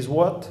in is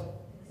what?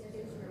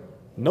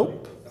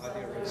 Nope.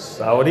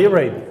 Saudi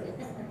Arabia.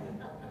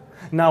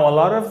 Now, a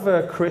lot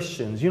of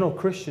Christians,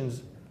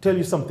 Christians tell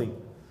you something.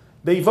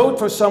 They vote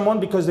for someone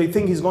because they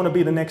think he's going to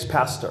be the next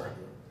pastor.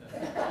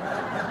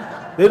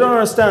 They don't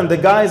understand. The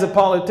guy is a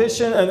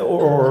politician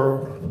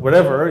or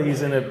whatever.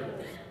 He's in a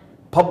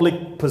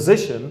public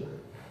position.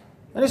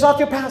 And he's not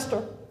your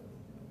pastor.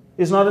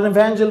 He's not an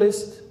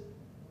evangelist.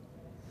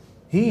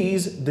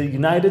 He's the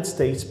United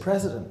States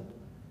president.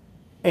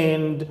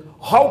 And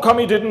how come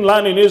he didn't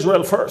land in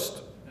Israel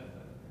first?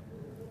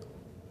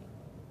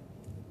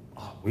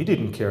 We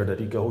didn't care that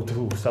he go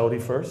to Saudi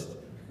first.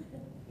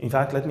 In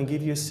fact, let me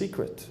give you a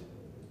secret.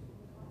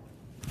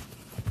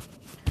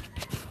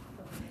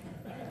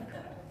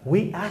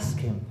 We asked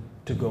him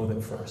to go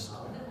there first.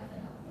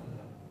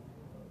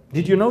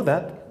 Did you know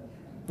that?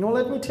 No,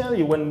 let me tell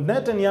you, when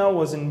Netanyahu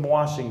was in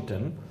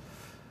Washington,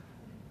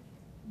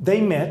 they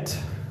met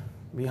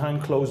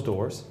behind closed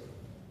doors,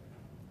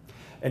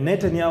 and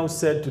Netanyahu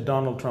said to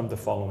Donald Trump the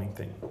following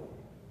thing.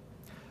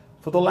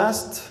 For the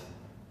last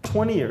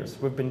 20 years,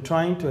 we've been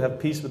trying to have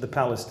peace with the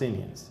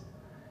Palestinians.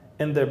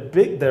 And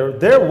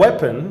their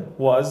weapon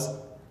was,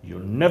 you'll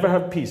never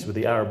have peace with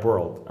the Arab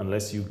world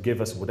unless you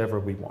give us whatever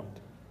we want.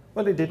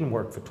 Well, it didn't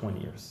work for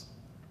 20 years.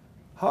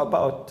 How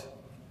about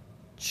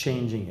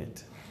changing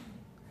it?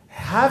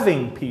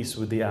 Having peace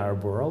with the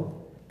Arab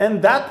world,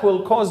 and that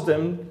will cause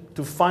them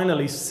to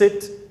finally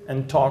sit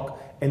and talk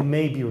and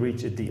maybe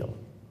reach a deal.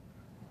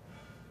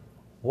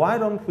 Why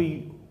don't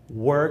we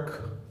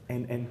work,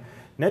 and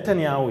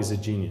Netanyahu is a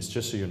genius,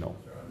 just so you know.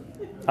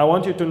 I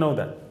want you to know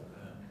that.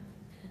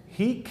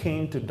 He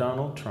came to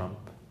Donald Trump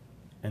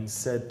and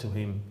said to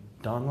him,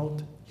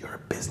 Donald, you're a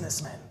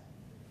businessman.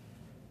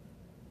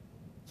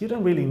 You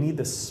don't really need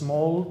the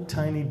small,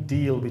 tiny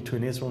deal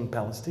between Israel and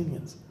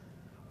Palestinians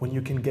when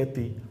you can get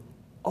the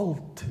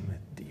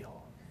ultimate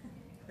deal.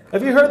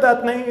 Have you heard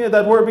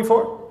that word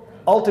before?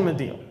 Ultimate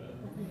deal.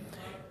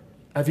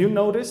 Have you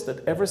noticed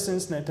that ever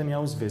since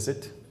Netanyahu's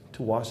visit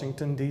to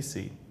Washington,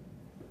 D.C.,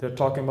 they're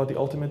talking about the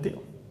ultimate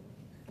deal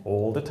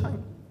all the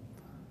time.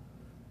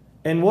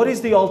 And what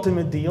is the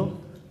ultimate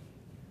deal?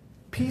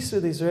 Peace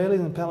with Israelis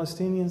and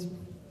Palestinians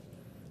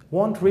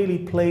won't really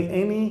play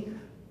any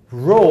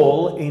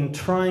role in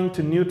trying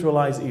to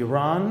neutralize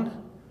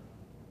Iran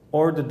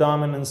or the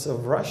dominance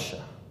of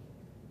Russia.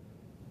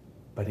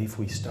 But if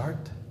we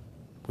start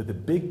with the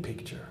big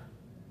picture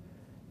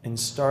and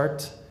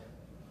start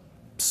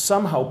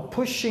somehow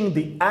pushing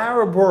the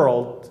Arab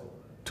world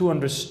to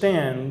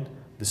understand,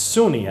 the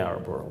Sunni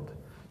Arab world,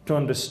 to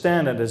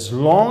understand that as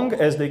long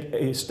as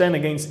they stand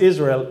against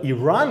Israel,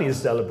 Iran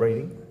is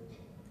celebrating,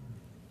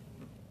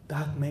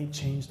 that may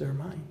change their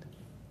mind.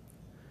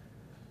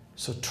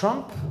 So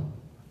Trump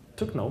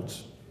took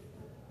notes,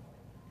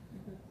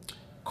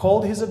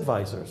 called his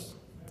advisors,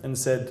 and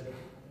said,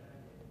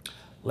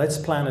 let's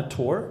plan a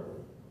tour.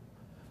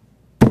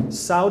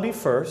 Saudi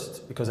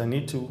first, because I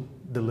need to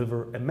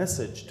deliver a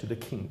message to the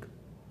king.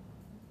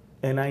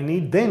 And I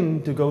need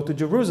then to go to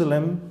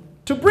Jerusalem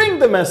to bring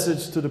the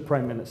message to the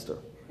prime minister.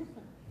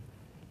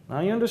 Now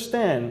you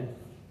understand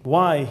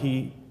why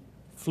he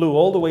flew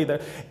all the way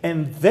there.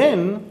 And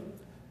then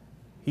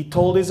he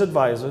told his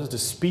advisors, the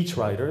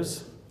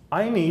speechwriters,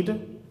 I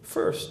need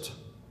first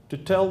to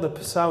tell the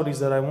Saudis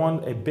that I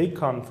want a big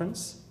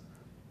conference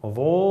of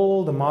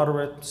all the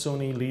moderate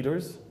Sunni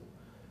leaders,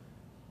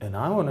 and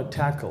I want to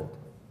tackle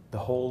the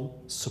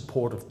whole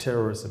support of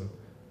terrorism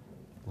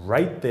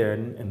right there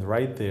and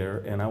right there,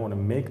 and I want to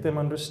make them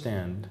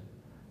understand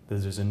that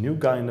there's a new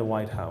guy in the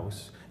White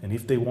House, and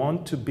if they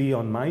want to be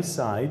on my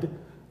side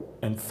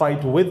and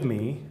fight with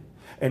me,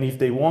 and if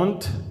they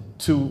want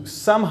to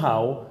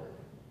somehow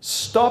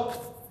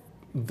stop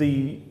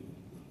the,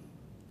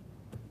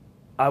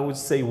 I would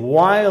say,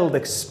 wild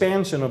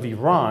expansion of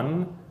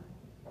Iran,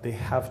 they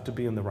have to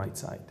be on the right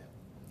side.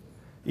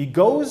 He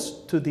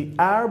goes to the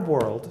Arab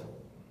world,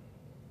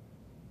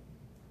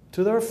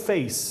 to their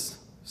face,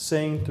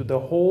 saying to the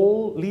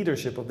whole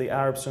leadership of the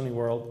Arab Sunni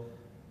world,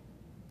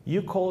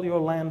 you call your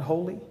land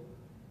holy?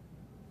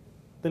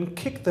 Then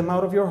kick them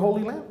out of your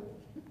holy land.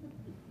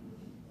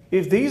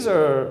 If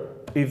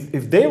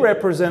they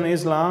represent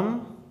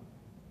Islam,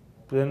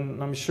 then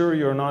I'm sure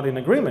you're not in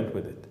agreement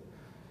with it.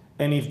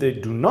 And if they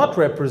do not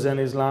represent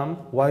Islam,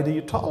 why do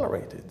you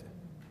tolerate it?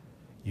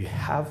 You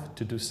have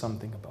to do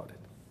something about it.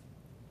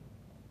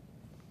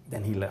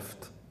 Then he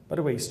left. By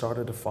the way, he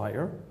started a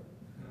fire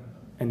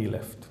and he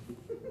left.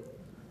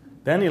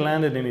 Then he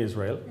landed in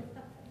Israel.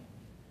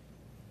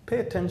 Pay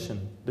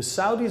attention. The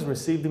Saudis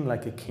received him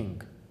like a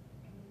king,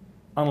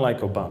 unlike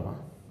Obama,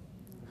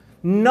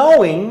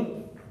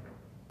 knowing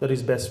that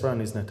his best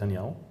friend is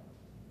Netanyahu,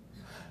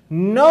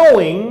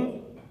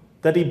 knowing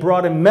that he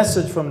brought a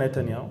message from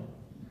Netanyahu,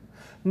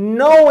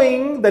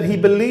 knowing that he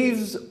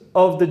believes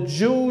of the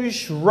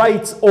Jewish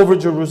rights over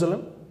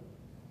Jerusalem,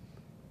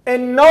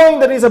 and knowing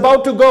that he's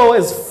about to go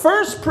as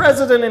first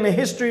president in the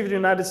history of the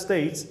United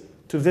States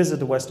to visit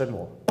the Western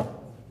Wall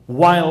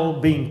while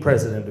being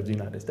president of the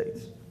United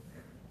States.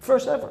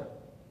 First ever.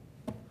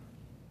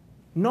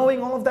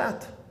 Knowing all of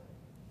that,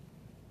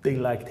 they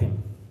liked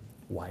him.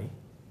 Why?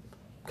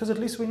 Because at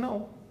least we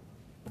know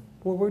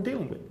what we're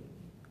dealing with.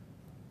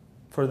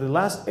 For the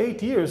last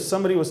 8 years,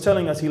 somebody was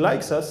telling us he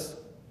likes us,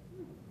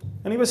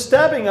 and he was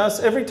stabbing us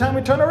every time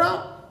we turn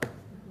around.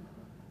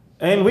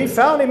 And we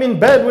found him in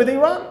bed with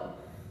Iran.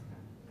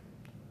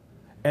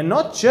 And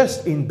not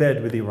just in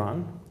bed with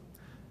Iran.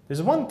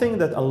 There's one thing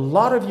that a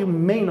lot of you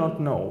may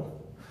not know,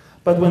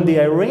 but when the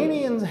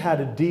Iranians had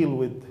a deal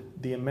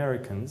with the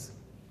Americans,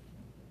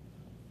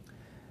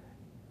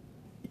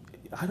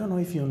 I don't know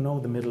if you know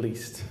the Middle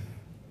East,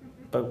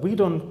 but we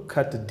don't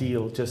cut the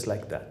deal just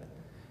like that.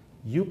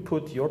 You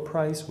put your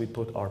price, we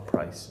put our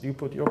price. You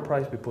put your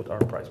price, we put our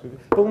price.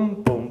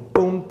 Boom, boom,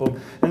 boom, boom.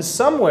 And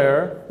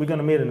somewhere, we're going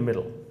to meet in the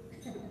middle.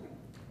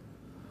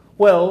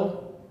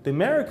 Well, the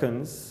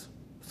Americans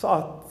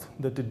thought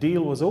that the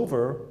deal was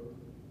over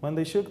when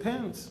they shook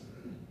hands.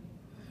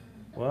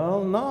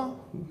 Well, no,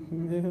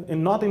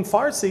 and not in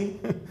Farsi.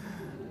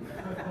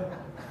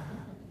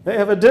 They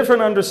have a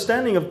different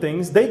understanding of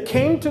things. They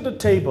came to the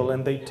table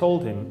and they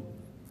told him,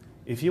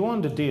 if you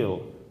want the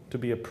deal to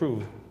be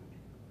approved,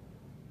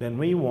 then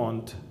we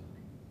want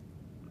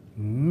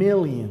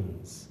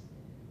millions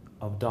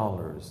of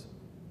dollars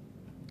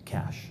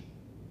cash.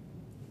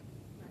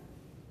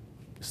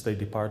 The State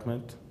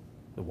Department,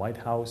 the White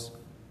House,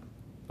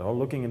 they're all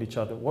looking at each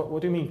other.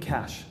 What do you mean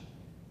cash?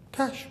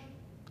 Cash.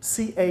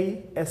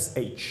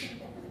 C-A-S-H.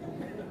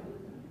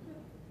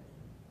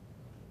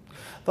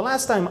 The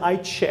last time I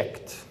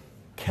checked,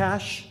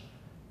 cash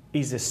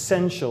is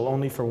essential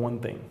only for one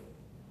thing: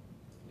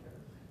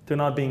 to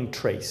not being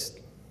traced.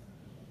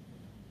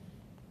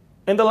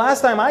 And the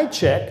last time I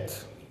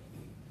checked,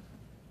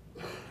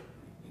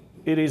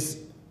 it is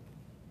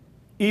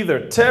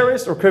either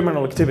terrorist or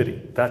criminal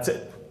activity. That's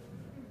it.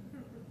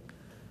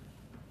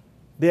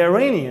 The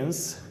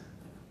Iranians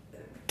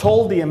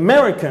told the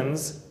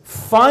Americans,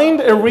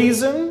 find a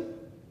reason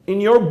in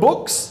your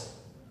books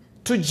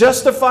to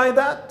justify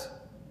that,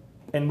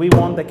 and we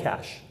want the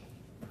cash.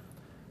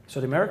 So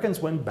the Americans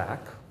went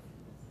back,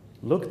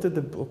 looked at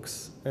the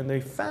books, and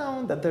they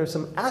found that there are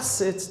some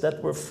assets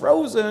that were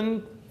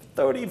frozen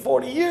 30,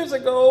 40 years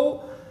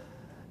ago,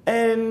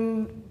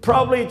 and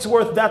probably it's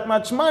worth that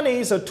much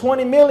money, so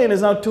 20 million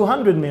is now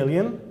 200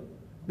 million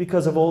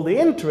because of all the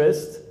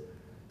interest.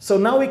 So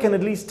now we can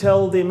at least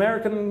tell the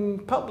American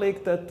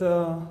public that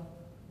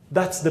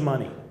that's the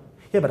money.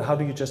 Yeah, but how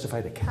do you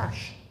justify the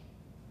cash?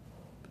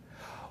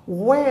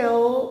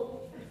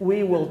 Well,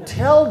 we will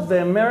tell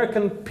the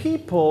American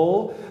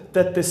people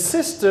that the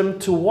system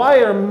to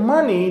wire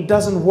money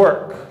doesn't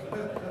work.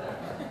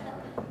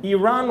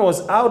 Iran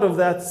was out of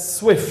that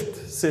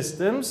SWIFT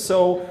system,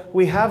 so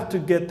we have to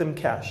get them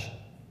cash.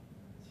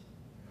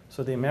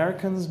 So the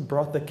Americans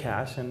brought the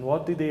cash, and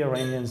what did the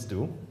Iranians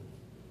do?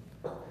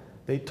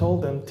 They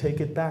told them, take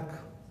it back.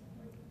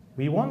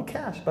 We want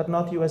cash, but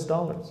not US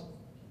dollars.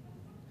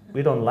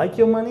 We don't like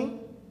your money,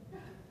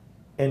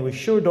 and we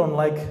sure don't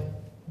like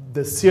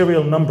the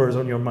serial numbers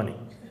on your money.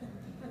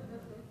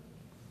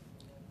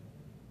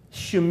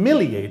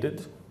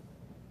 Humiliated,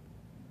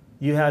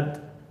 you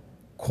had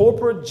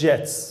corporate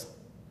jets,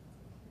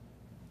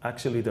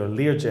 actually they're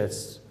Lear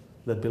jets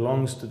that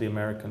belongs to the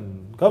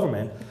American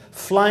government,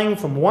 flying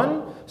from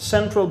one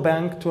central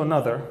bank to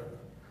another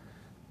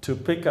to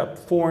pick up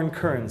foreign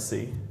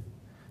currency,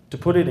 to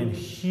put it in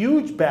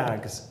huge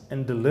bags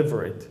and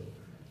deliver it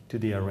to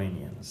the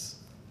Iranians.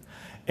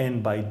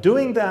 And by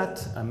doing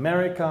that,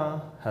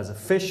 America has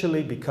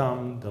officially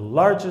become the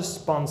largest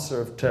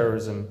sponsor of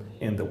terrorism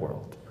in the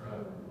world.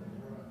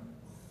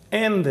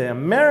 And the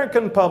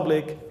American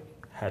public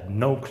had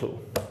no clue.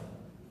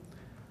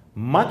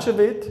 Much of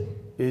it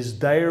is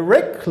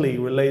directly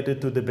related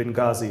to the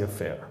Benghazi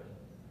affair.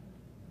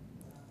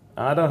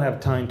 I don't have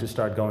time to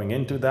start going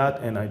into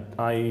that, and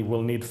I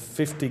will need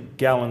 50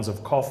 gallons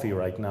of coffee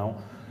right now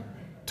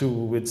to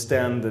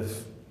withstand the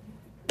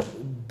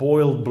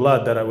boiled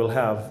blood that I will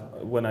have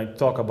when I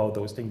talk about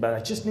those things. But I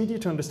just need you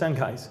to understand,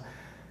 guys.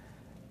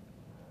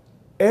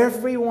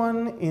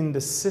 Everyone in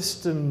the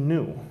system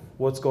knew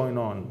what's going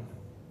on.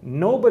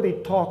 Nobody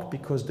talked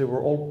because they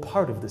were all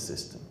part of the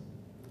system.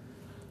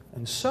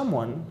 And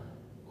someone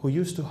who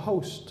used to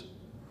host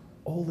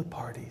all the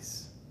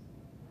parties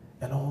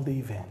and all the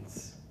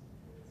events,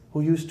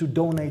 who used to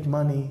donate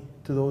money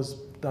to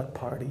that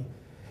party,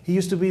 he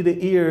used to be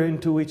the ear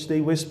into which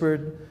they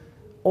whispered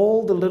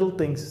all the little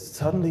things.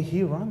 Suddenly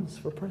he runs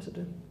for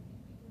president.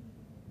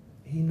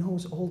 He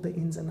knows all the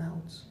ins and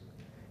outs.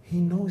 He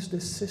knows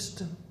the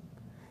system.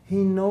 He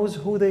knows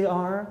who they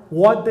are,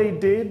 what they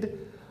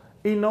did.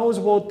 He knows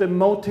what the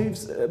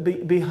motives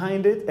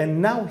behind it,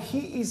 and now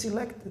he is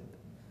elected.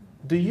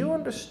 Do you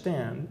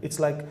understand? It's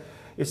like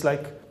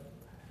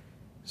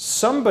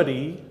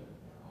somebody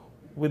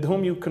with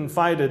whom you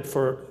confided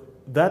for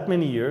that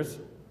many years,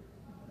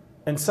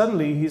 and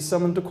suddenly he's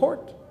summoned to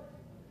court.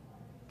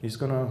 He's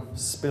going to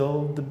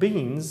spill the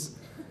beans.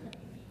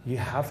 You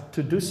have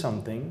to do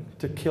something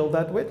to kill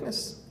that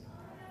witness.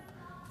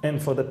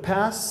 And for the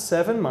past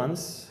 7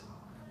 months,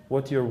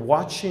 what you're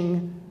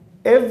watching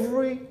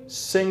every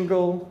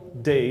single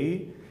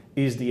day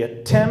is the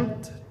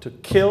attempt to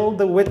kill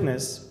the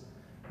witness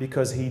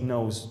because he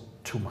knows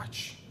too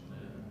much.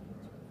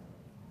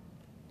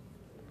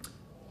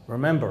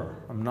 Remember,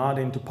 I'm not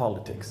into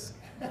politics.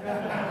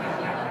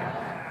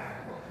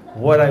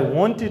 What I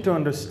want you to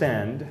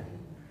understand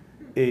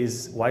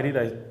is, why did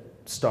I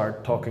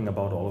start talking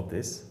about all of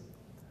this?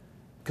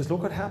 Because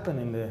look what happened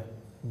in the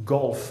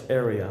Gulf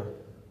area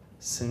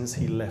since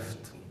he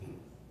left.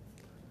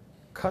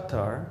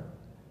 Qatar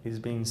is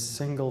being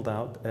singled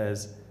out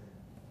as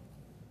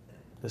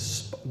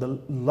the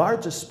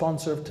largest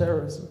sponsor of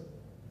terrorism.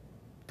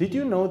 Did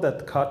you know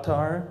that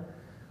Qatar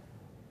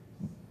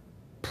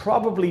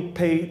probably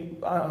paid,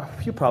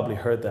 you probably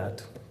heard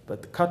that,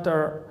 but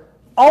Qatar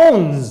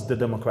owns the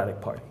Democratic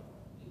Party,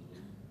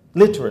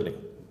 literally.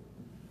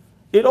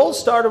 It all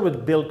started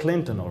with Bill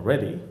Clinton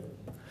already,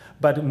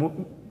 but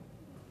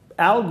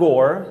Al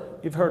Gore,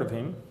 you've heard of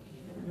him,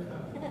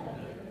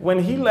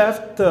 when he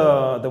left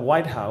the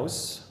White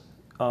House,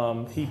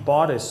 he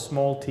bought a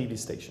small TV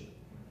station,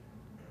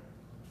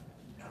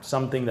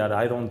 something that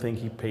I don't think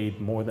he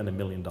paid more than $1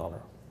 million.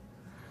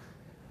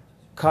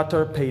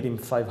 Qatar paid him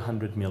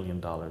 $500 million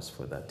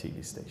for that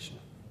TV station.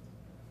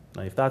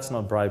 Now, if that's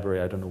not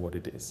bribery, I don't know what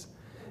it is.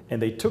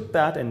 And they took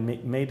that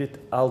and made it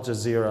Al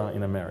Jazeera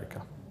in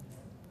America.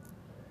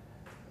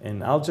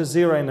 And Al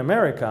Jazeera in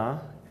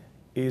America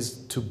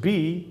is to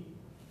be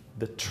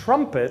the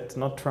trumpet,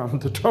 not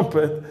Trump, the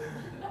trumpet,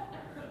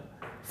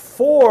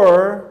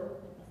 for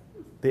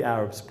the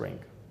Arab Spring.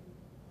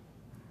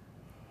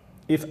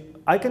 If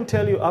I can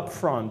tell you up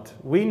front,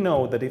 we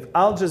know that if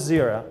Al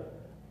Jazeera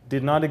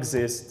did not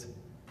exist,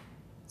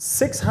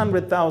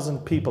 600,000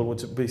 people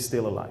would be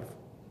still alive.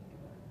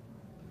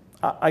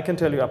 I can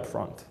tell you up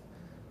front.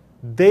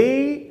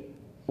 They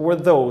were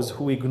those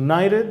who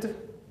ignited,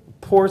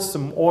 poured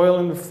some oil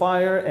in the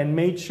fire, and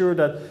made sure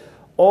that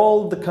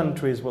all the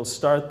countries will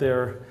start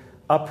their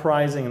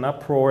uprising and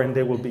uproar, and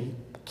they will be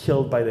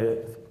killed by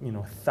the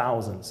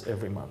thousands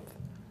every month.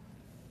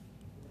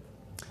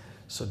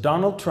 So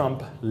Donald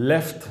Trump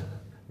left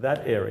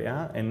that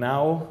area, and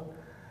now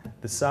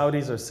the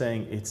Saudis are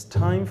saying it's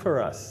time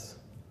for us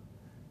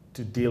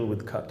to deal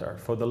with Qatar.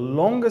 For the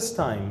longest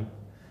time,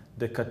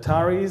 the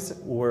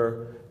Qataris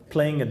were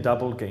playing a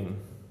double game.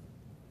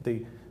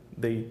 They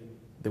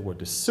were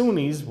the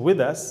Sunnis with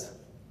us,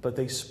 but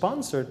they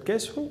sponsored,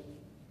 guess who?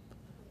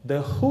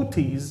 The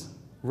Houthis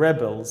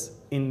rebels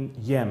in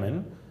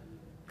Yemen.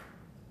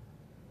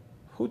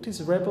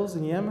 Houthis rebels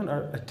in Yemen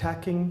are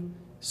attacking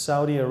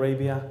Saudi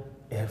Arabia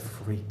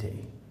every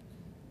day.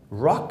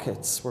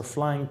 Rockets were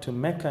flying to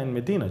Mecca and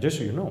Medina, just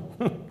so you know,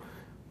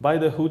 by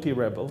the Houthi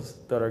rebels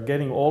that are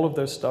getting all of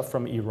their stuff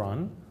from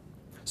Iran.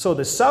 So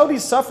the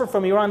Saudis suffer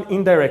from Iran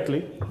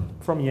indirectly,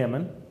 from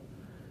Yemen,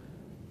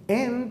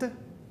 and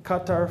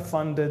Qatar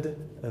funded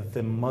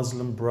the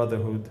Muslim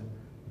Brotherhood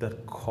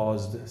that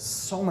caused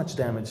so much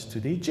damage to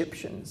the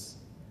Egyptians.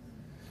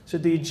 So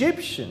the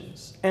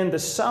Egyptians and the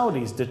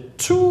Saudis, the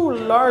two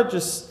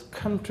largest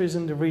countries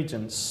in the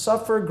region,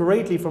 suffer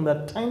greatly from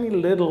that tiny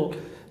little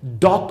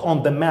dot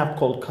on the map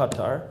called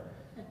Qatar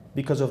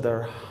because of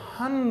their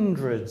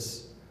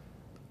hundreds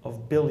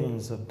of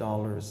billions of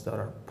dollars that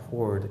are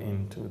poured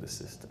into the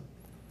system.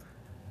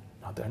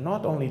 Now, they're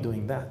not only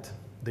doing that.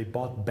 They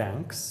bought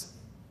banks,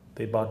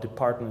 they bought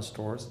department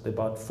stores, they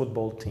bought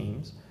football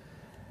teams,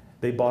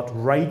 they bought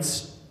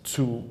rights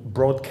to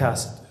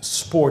broadcast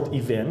sport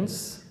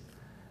events.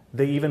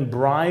 They even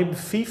bribed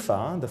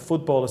FIFA, the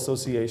Football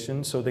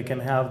Association, so they can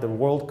have the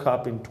World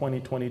Cup in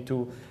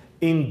 2022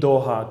 in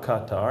Doha,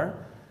 Qatar.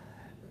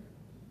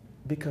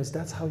 Because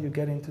that's how you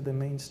get into the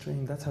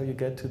mainstream, that's how you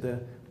get to the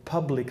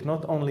public,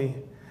 not only.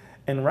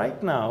 And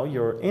right now,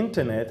 your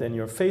internet and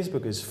your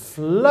Facebook is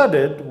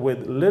flooded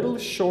with little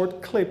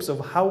short clips of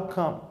how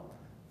come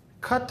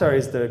Qatar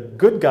is the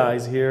good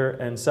guys here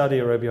and Saudi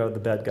Arabia are the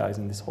bad guys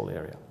in this whole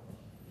area.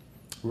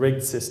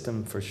 Rigged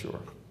system for sure.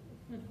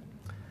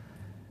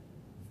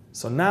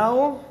 So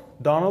now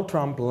Donald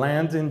Trump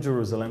lands in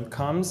Jerusalem,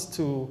 comes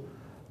to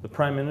the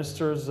Prime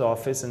Minister's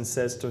office and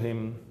says to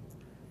him,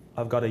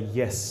 I've got a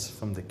yes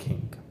from the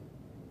king.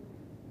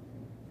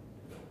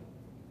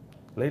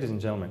 Ladies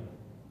and gentlemen,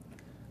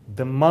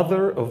 the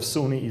mother of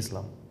Sunni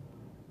Islam,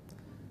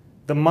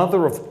 the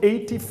mother of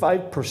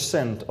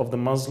 85% of the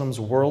Muslims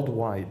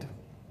worldwide,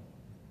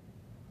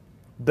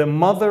 the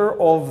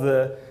mother of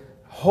the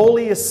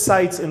holiest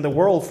sites in the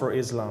world for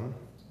Islam,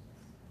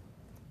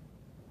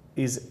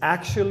 is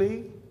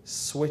actually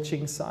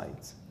switching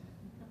sides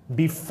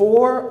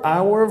before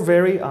our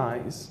very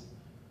eyes,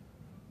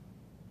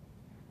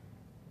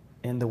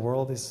 and the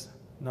world is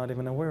not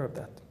even aware of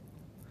that.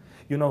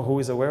 You know who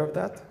is aware of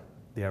that?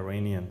 The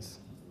Iranians.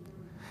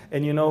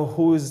 And you know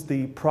who is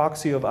the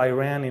proxy of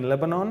Iran in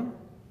Lebanon?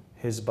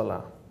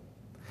 Hezbollah.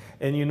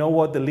 And you know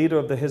what the leader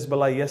of the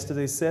Hezbollah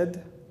yesterday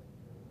said?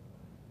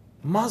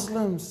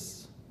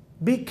 Muslims,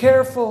 be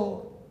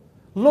careful.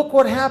 Look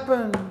what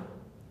happened.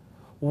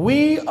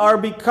 We are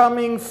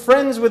becoming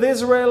friends with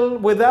Israel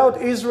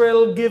without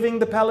Israel giving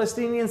the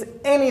Palestinians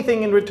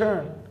anything in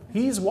return.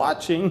 He's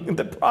watching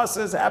the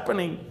process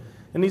happening,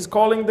 and he's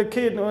calling the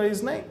kid by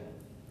his name.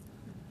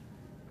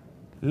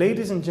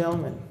 Ladies and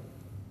gentlemen,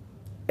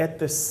 at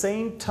the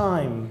same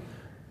time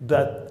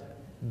that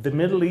the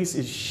Middle East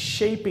is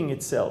shaping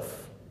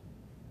itself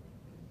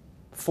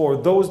for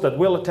those that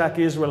will attack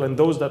Israel and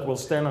those that will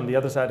stand on the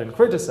other side and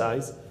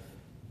criticize,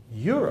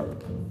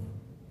 Europe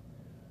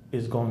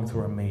is going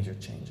through a major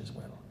change as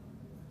well.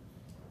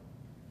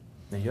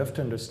 Now you have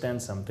to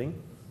understand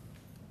something.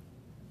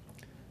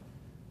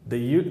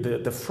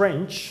 The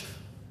French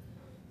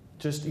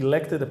just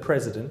elected a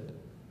president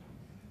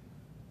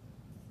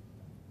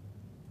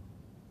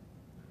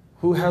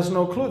who has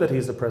no clue that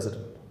he's the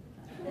president.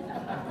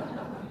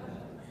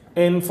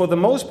 And for the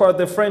most part,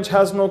 the French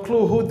has no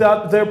clue who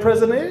their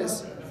president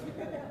is.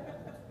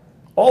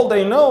 All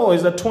they know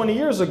is that 20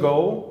 years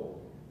ago,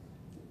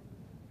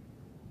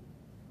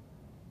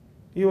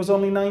 he was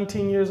only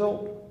 19 years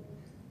old,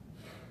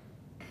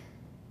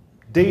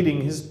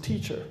 dating his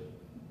teacher,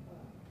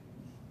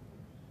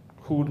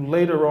 who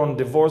later on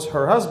divorced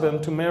her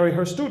husband to marry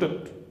her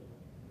student.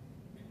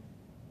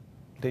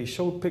 They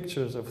showed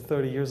pictures of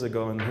 30 years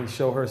ago, and they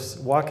show her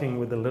walking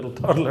with a little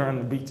toddler on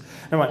the beach.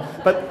 Anyway,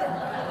 but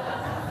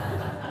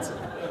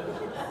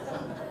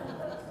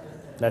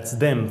that's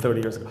them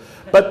 30 years ago.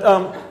 But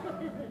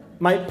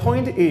my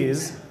point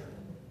is,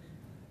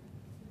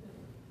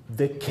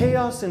 the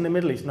chaos in the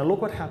Middle East. Now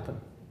look what happened.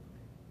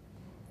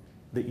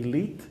 The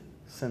elite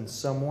sent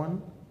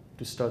someone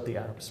to start the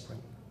Arab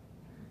Spring.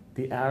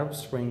 The Arab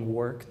Spring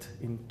worked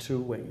in two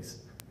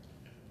ways.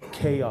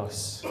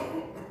 Chaos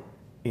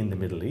in the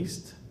Middle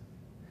East,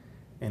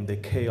 and the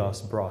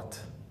chaos brought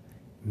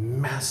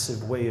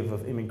massive wave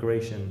of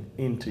immigration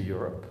into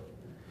Europe.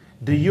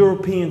 The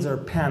Europeans are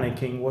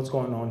panicking. What's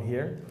going on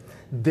here?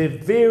 The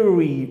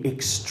very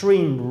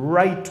extreme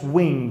right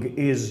wing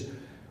is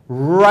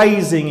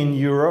rising in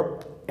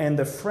Europe, and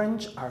the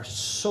French are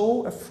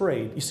so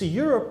afraid. You see,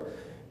 Europe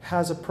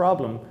has a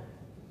problem.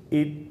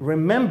 It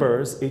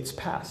remembers its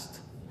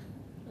past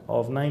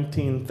of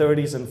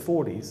 1930s and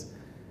 40s,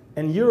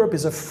 and Europe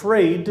is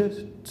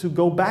afraid to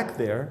go back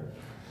there.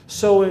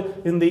 So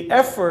in the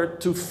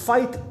effort to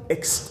fight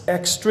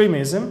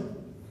extremism,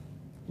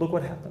 look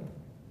what happened.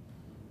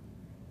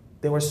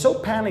 They were so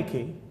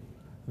panicky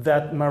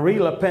that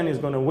Marine Le Pen is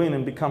going to win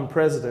and become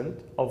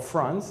president of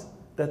France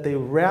that they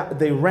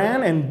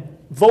ran and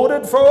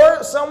voted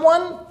for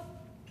someone.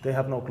 They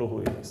have no clue who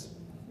it is.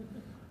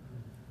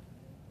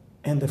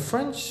 And the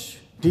French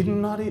did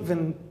not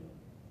even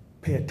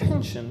pay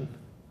attention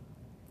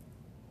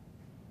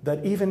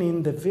that even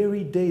in the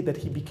very day that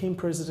he became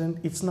president,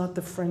 it's not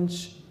the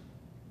French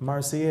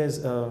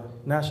Marseillaise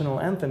national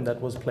anthem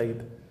that was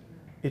played.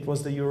 It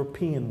was the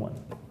European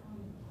one.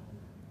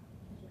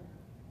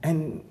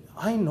 And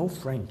I know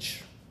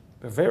French.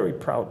 They're very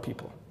proud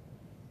people.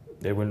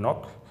 They will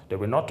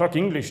not talk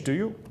English to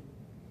you.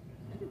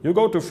 You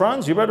go to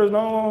France, you better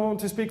know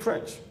to speak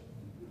French.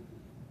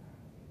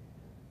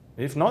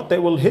 If not, they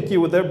will hit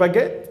you with their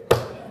baguette.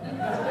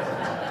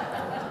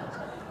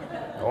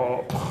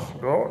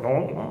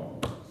 No.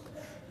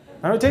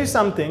 I'll tell you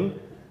something.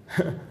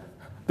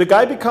 The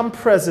guy become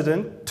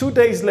president, 2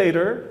 days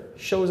later,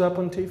 shows up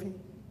on TV.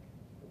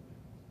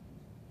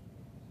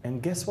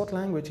 And guess what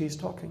language he's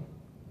talking?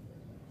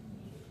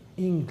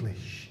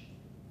 English.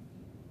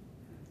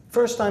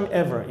 First time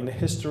ever in the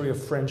history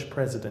of French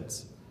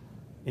presidents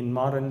in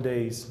modern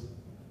days,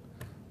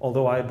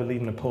 although I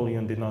believe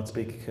Napoleon did not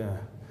speak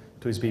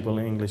to his people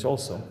in English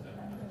also.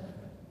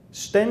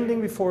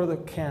 Standing before the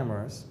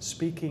cameras,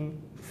 speaking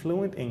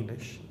fluent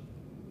English,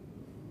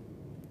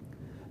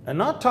 and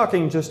not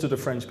talking just to the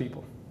French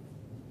people,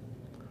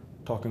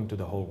 talking to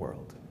the whole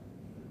world.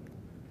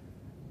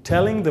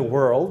 Telling the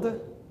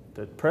world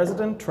that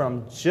President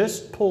Trump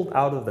just pulled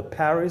out of the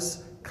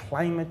Paris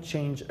Climate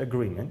Change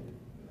Agreement,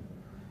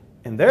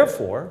 and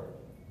therefore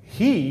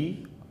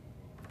he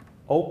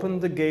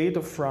opened the gate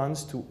of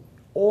France to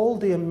all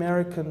the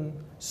American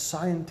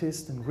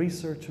scientists and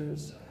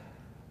researchers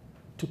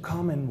to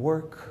come and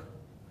work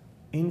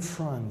in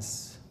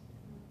France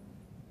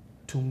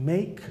to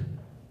make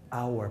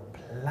our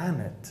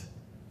planet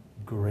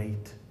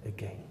great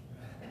again.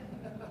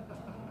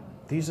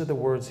 These are the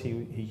words he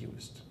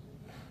used.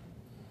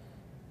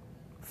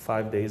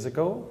 5 days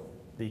ago,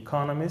 The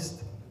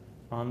Economist,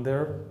 on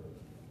their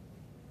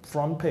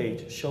front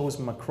page, shows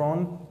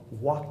Macron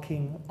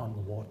walking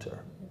on water.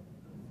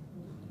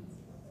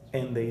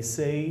 And they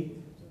say,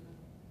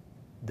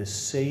 the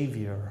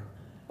savior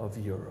of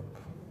Europe.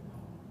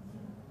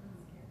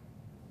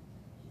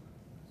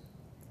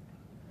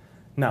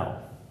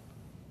 Now,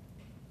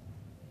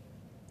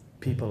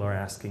 people are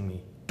asking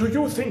me, do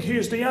you think he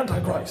is the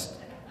Antichrist?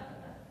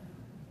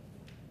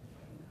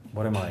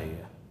 What am I,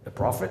 a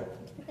prophet?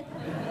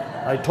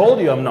 I told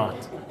you I'm not.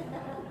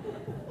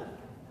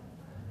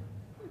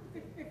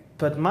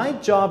 But my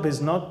job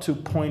is not to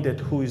point at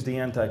who is the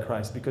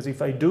Antichrist, because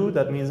if I do,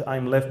 that means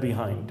I'm left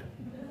behind.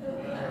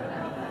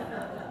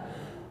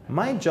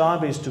 My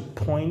job is to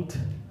point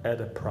at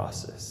a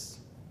process.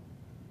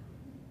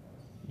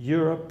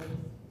 Europe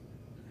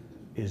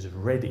is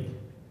ready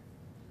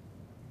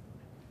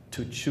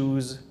to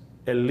choose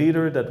a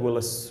leader that will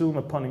assume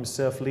upon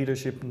himself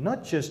leadership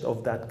not just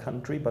of that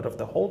country, but of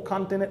the whole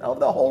continent, of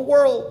the whole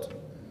world.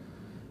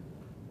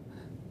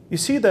 You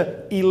see,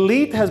 the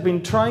elite has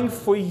been trying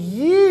for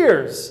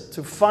years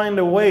to find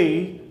a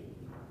way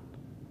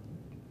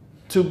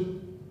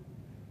to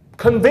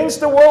convince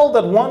the world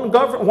that one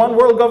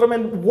world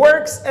government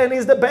works and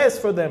is the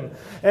best for them.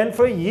 And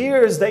for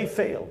years they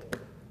failed.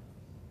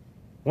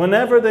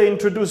 Whenever they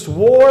introduced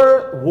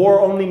war, war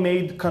only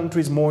made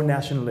countries more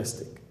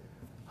nationalistic.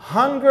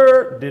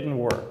 Hunger didn't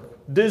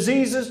work.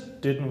 Diseases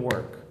didn't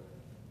work.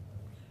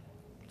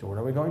 So what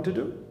are we going to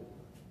do?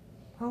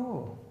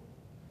 Oh,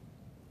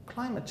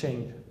 climate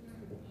change.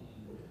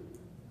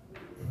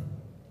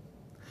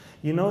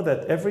 You know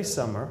that every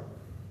summer,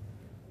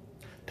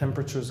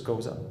 temperatures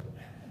goes up.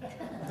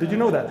 Did you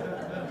know that?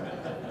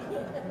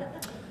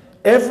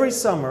 Every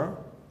summer,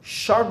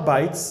 shark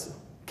bites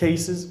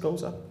cases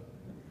goes up.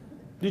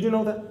 Did you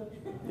know that?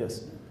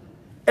 Yes.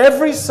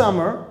 Every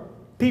summer,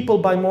 people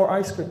buy more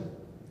ice cream.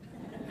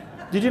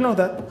 Did you know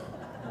that?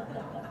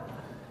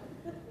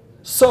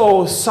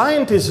 So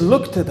scientists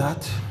looked at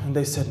that and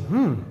they said,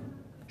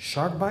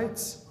 shark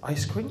bites,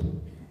 ice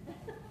cream?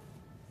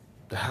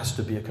 There has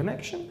to be a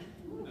connection.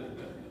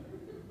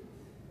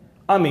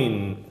 I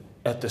mean,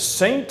 at the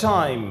same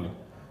time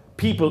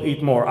people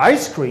eat more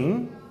ice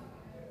cream,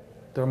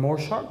 there are more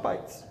shark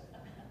bites.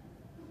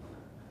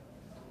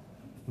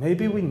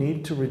 Maybe we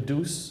need to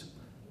reduce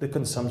the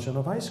consumption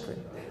of ice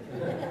cream.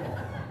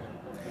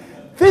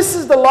 This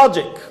is the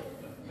logic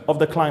of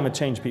the climate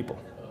change people.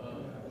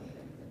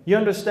 You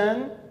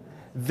understand?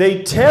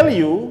 They tell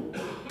you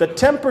the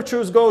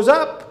temperatures goes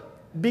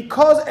up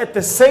because at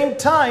the same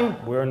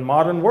time, we're in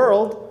modern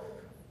world,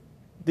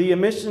 the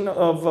emission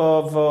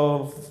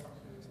of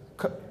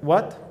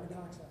what?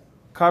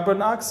 Carbon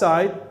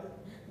dioxide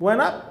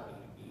went up.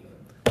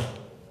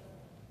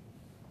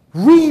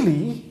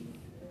 Really?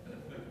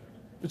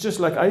 It's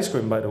just like ice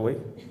cream, by the way.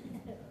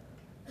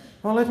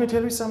 Well, let me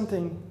tell you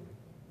something.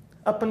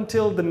 Up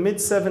until the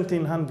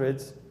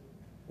mid-1700s,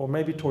 or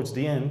maybe towards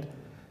the end,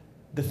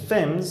 the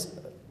Thames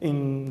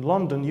in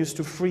London used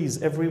to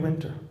freeze every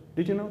winter.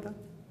 Did you know that?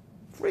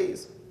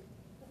 Freeze.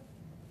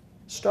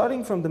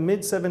 Starting from the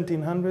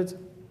mid-1700s,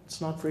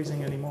 it's not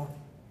freezing anymore.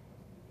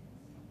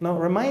 Now,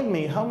 remind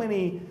me, how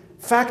many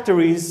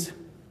factories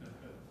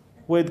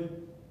with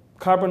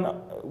carbon,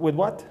 with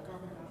what?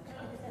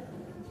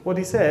 What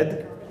he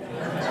said?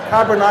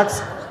 Carbon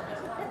dioxide.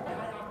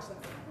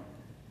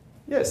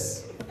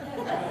 Yes.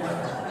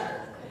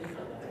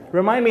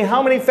 Remind me,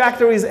 how many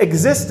factories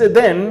existed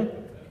then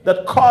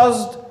that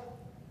caused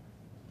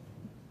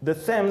the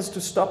Thames to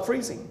stop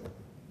freezing?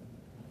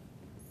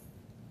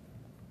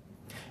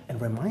 And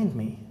remind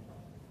me,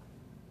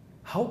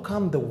 how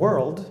come the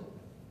world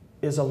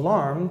is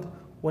alarmed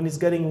when it's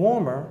getting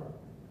warmer,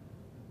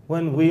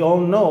 when we all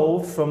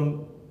know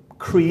from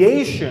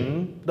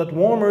creation that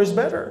warmer is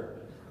better?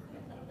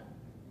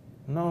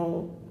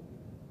 No,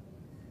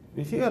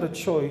 if you had a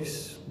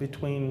choice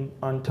between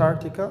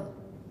Antarctica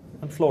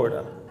and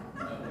Florida,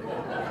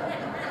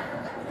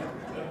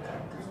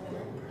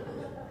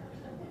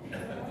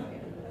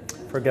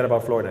 forget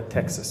about Florida,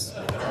 Texas.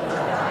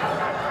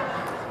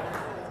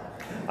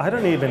 I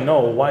don't even know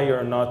why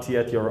you're not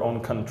yet your own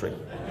country.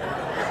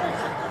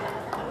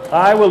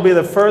 I will be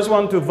the first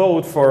one to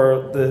vote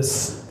for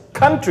this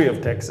country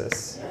of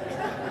Texas.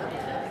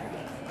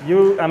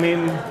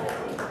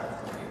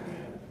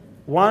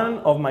 One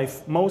of my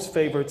most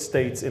favorite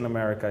states in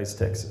America is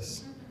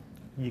Texas.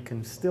 You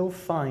can still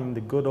find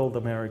the good old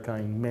America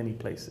in many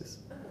places,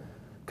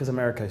 because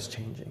America is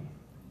changing.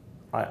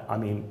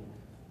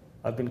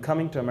 I've been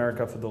coming to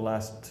America for the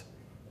last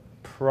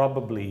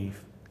probably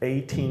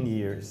 18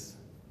 years,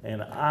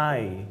 and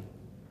I,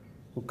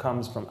 who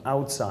comes from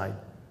outside,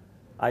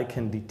 I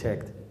can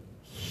detect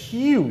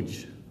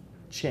huge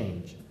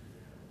change.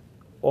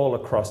 all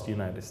across the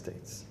United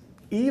States,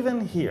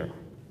 even here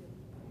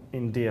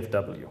in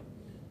DFW.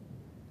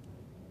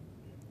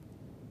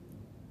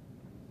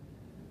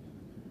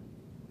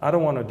 I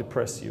don't want to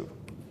depress you,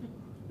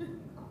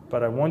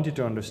 but I want you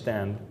to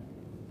understand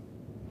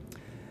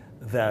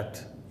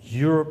that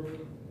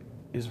Europe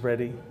is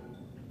ready,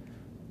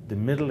 the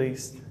Middle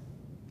East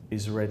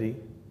is ready,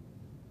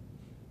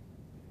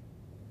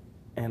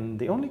 and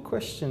the only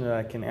question that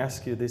I can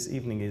ask you this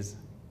evening is,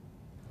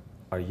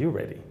 are you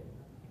ready?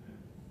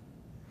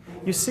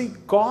 You see,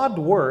 God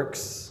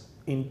works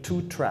in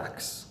two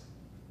tracks.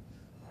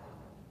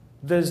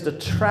 There's the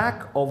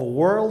track of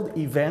world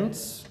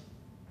events,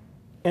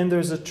 and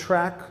there's a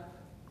track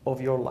of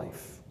your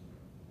life.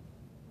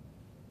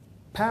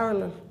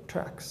 Parallel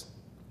tracks.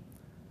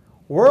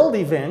 World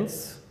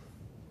events,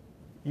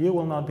 you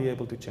will not be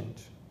able to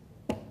change.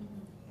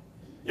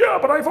 Yeah,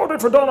 but I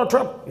voted for Donald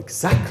Trump.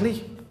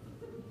 Exactly.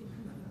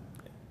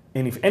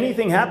 And if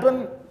anything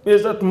happened,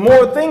 is that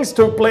more things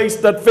took place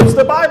that fits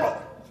the Bible.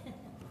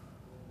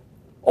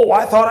 Oh,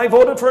 I thought I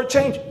voted for a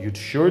change. You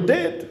sure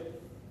did.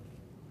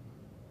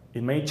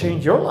 It may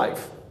change your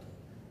life.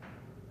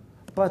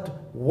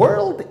 But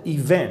world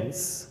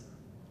events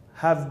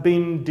have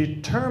been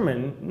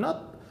determined,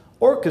 not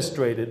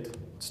orchestrated,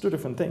 it's two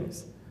different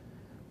things.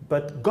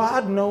 But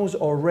God knows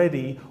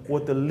already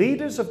what the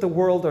leaders of the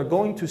world are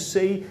going to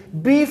say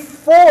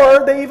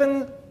before they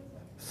even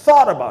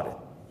thought about it.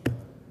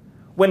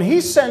 When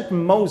he sent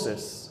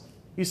Moses,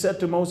 he said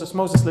to Moses,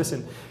 Moses,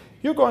 listen,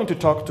 you're going to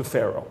talk to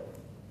Pharaoh.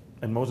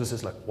 And Moses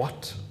is like,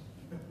 what?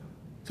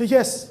 He said,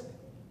 yes.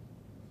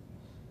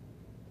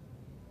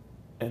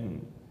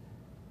 And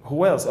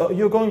who else? Oh,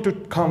 you're going to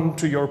come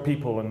to your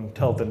people and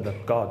tell them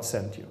that God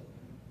sent you.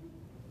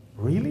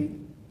 Really?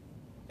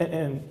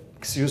 And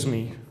excuse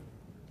me,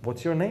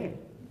 what's your name?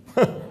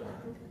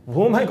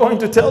 Who am I going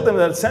to tell them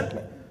that sent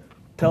me?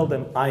 Tell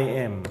them I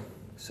am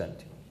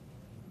sent you.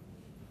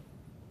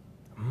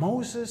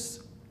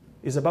 Moses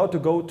is about to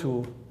go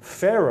to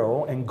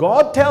Pharaoh, and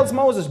God tells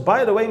Moses,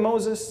 by the way,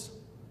 Moses,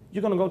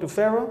 you're going to go to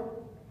Pharaoh,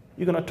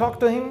 you're going to talk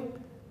to him,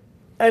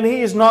 and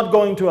he is not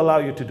going to allow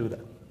you to do that.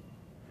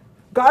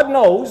 God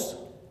knows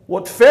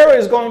what Pharaoh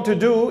is going to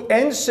do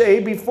and say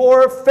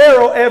before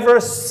Pharaoh ever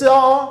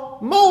saw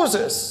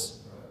Moses.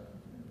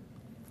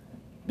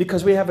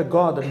 Because we have a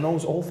God that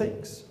knows all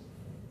things.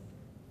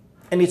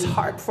 And it's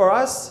hard for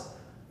us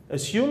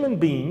as human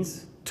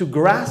beings to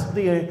grasp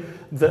the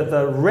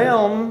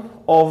realm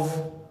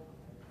of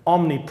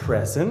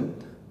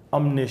omnipresent,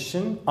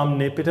 omniscient,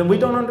 omnipotent. We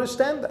don't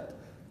understand that.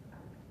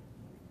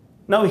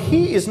 Now,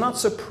 he is not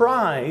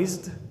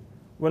surprised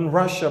when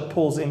Russia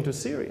pulls into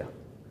Syria.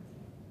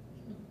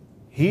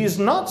 He is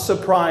not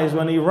surprised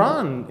when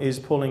Iran is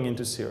pulling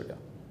into Syria.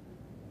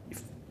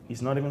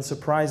 He's not even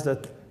surprised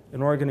that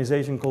an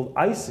organization called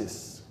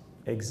ISIS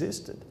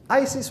existed.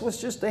 ISIS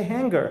was just a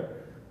hanger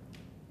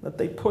that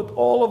they put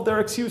all of their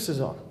excuses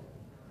on.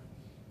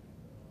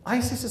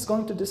 ISIS is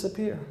going to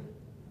disappear.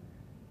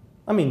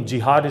 I mean,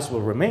 jihadists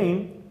will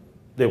remain.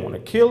 They want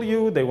to kill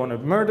you, they want to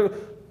murder,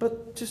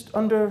 but just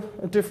under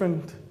a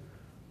different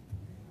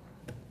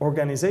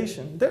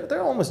organization.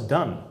 They're almost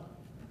done.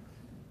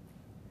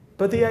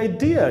 But the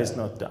idea is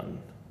not done.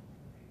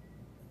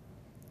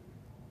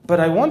 But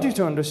I want you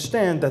to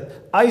understand that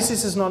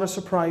ISIS is not a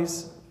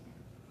surprise,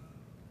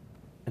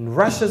 and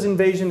Russia's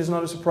invasion is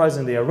not a surprise,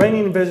 and the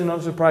Iranian invasion is not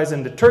a surprise,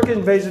 and the Turkish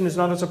invasion is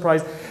not a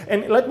surprise.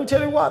 And let me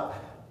tell you what,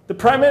 the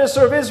Prime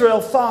Minister of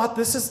Israel thought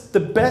this is the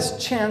best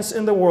chance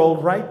in the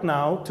world right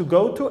now to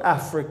go to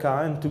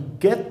Africa and to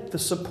get the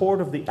support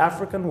of the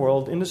African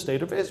world in the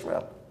state of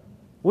Israel.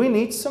 We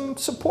need some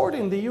support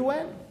in the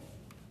UN,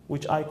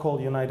 which I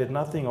call United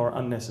Nothing or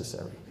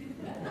unnecessary.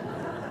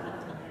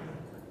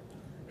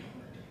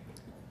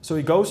 So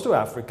he goes to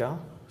Africa,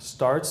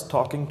 starts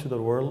talking to the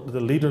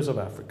leaders of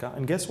Africa,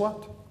 and guess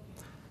what?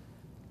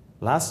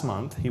 Last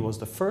month, he was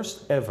the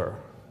first ever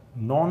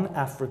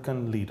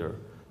non-African leader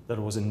that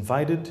was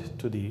invited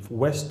to the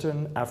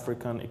Western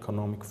African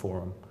Economic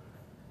Forum.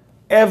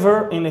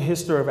 Ever in the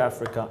history of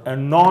Africa, a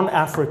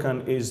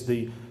non-African is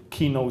the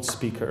keynote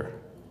speaker.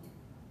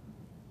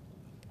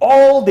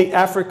 All the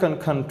African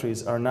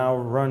countries are now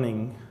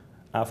running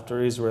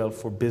after Israel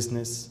for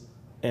business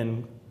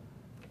and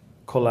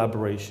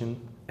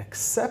collaboration,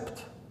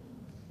 except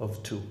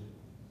of two.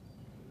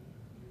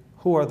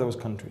 Who are those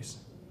countries?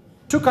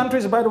 Two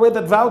countries, by the way,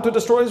 that vowed to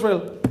destroy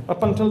Israel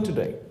up until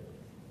today.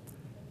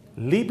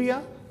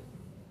 Libya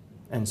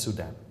and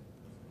Sudan.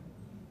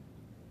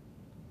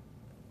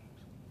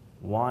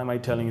 Why am I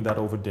telling you that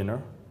over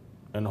dinner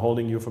and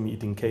holding you from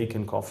eating cake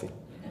and coffee?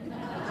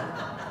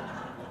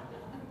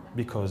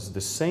 Because the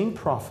same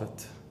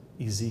prophet,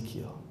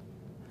 Ezekiel,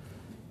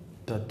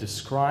 that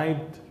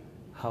described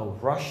how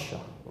Russia,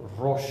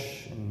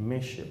 Rosh and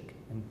Meshech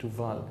and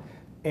Tuval,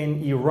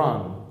 and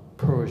Iran,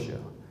 Persia,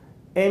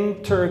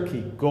 and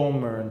Turkey,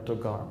 Gomer and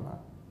Togarmah,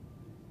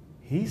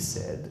 he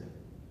said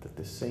that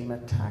the same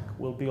attack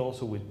will be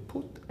also with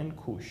Put and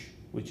Kush,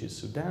 which is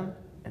Sudan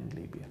and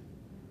Libya.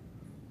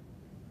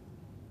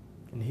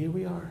 And here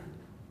we are.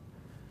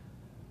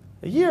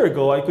 A year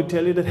ago, I could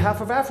tell you that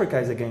half of Africa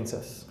is against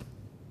us.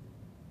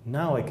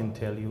 Now I can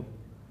tell you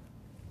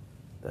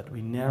that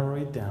we narrow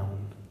it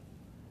down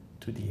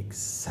to the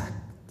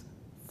exact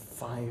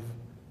 5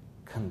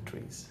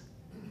 countries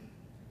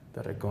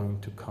that are going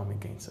to come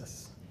against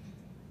us.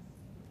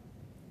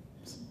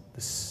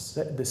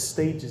 The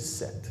stage is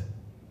set.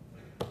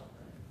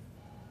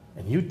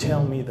 And you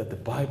tell me that the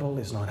Bible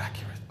is not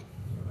accurate.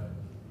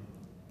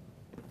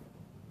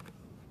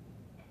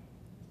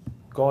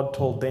 God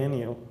told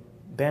Daniel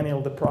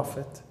the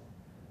prophet,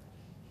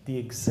 the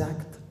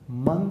exact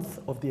month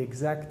of the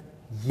exact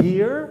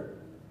year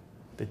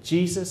that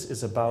Jesus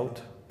is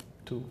about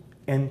to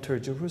enter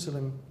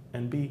Jerusalem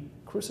and be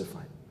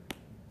crucified.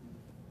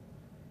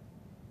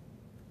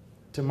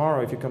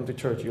 Tomorrow, if you come to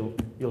church,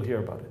 you'll hear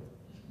about it.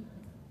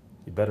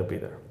 You better be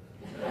there.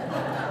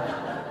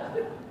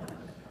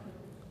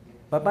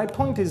 But my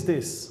point is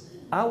this: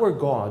 our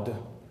God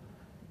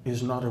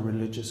is not a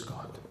religious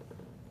God.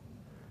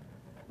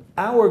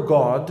 Our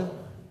God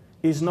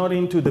is not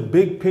into the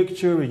big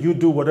picture, you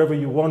do whatever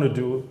you want to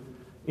do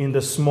in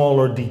the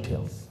smaller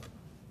details.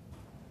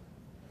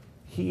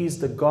 He is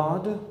the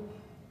God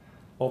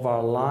of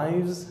our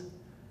lives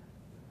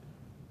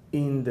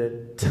in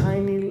the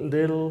tiny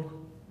little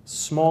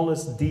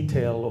smallest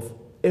detail of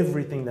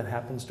everything that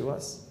happens to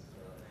us.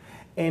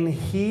 And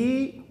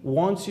He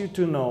wants you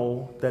to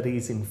know that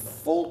He's in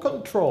full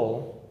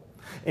control,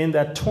 and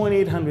that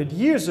 2,800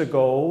 years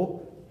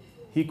ago,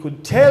 He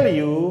could tell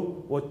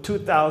you what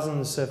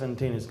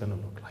 2017 is going to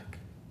look like.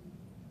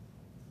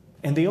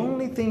 And the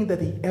only thing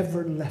that He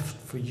ever left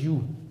for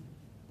you,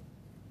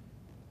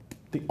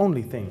 the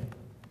only thing,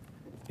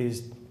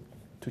 is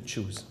to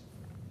choose.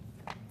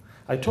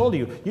 I told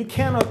you, you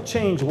cannot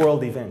change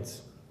world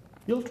events.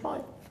 You'll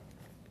try.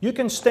 You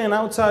can stand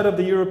outside of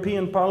the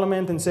European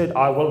Parliament and say,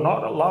 I will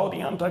not allow the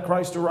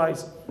Antichrist to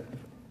rise.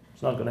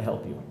 It's not going to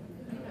help you.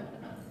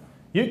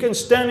 You can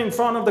stand in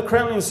front of the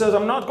Kremlin and say,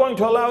 I'm not going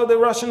to allow the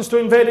Russians to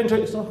invade into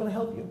it. It's not going to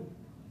help you.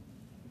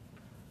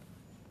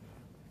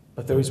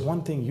 But there is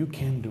one thing you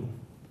can do,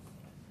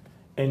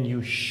 and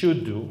you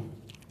should do,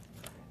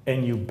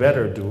 and you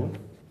better do,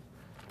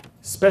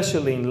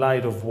 especially in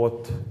light of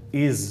what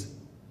is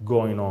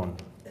going on.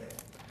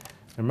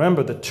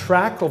 Remember, the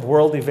track of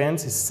world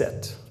events is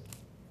set.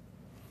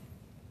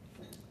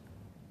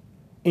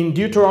 In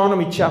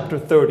Deuteronomy chapter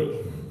 30,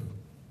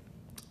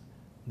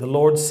 the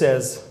Lord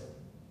says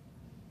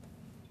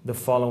the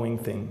following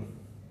thing.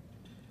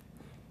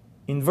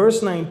 In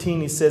verse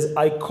 19, He says,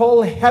 I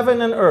call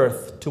heaven and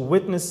earth to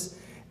witness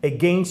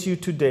against you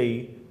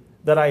today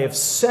that I have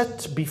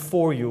set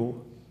before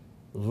you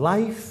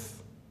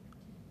life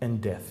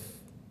and death,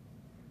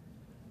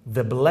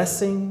 the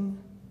blessing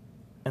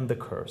and the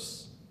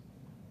curse.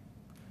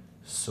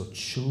 So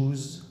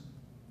choose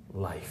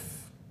life,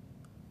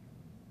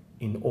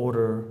 in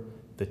order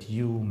that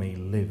you may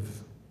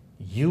live,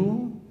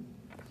 you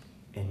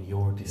and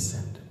your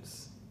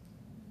descendants.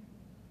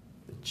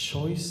 The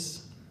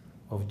choice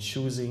of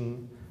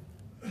choosing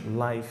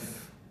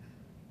life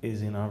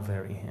is in our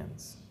very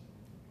hands.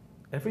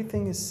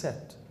 Everything is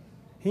set.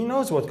 He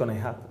knows what's going to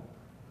happen.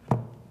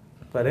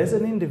 But as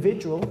an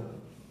individual,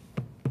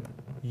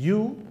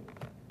 you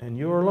and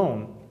you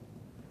alone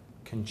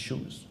can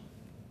choose.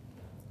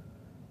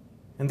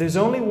 And there's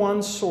only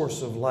one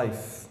source of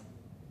life.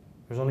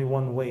 There's only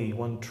one way,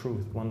 one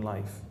truth, one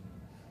life.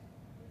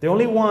 The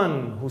only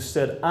one who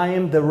said, I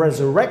am the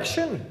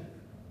resurrection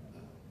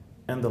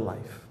and the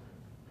life.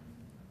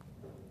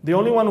 The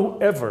only one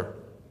who ever,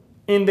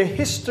 in the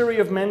history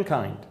of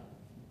mankind,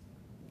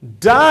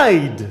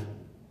 died,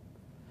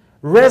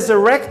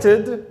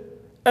 resurrected,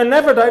 and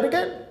never died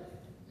again.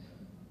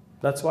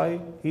 That's why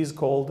He's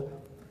called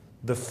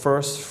the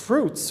first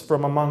fruits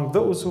from among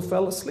those who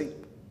fell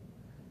asleep.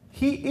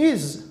 He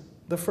is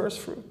the first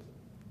fruit.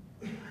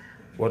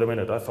 Wait a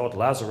minute, I thought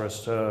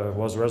Lazarus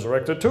was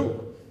resurrected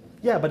too.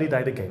 Yeah, but he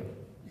died again.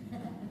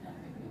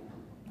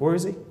 Where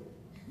is he?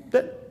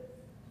 Dead.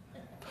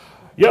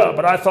 Yeah,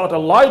 but I thought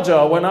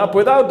Elijah went up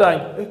without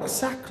dying.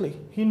 Exactly,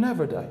 he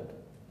never died.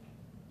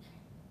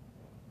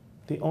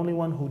 The only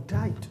one who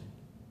died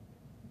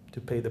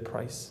to pay the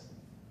price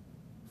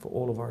for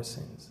all of our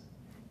sins.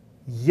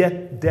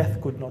 Yet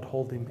death could not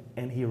hold Him,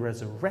 and He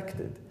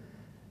resurrected,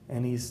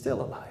 and He's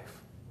still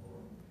alive,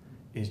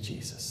 is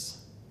Jesus.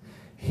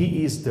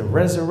 He is the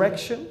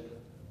resurrection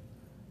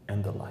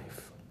and the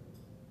life.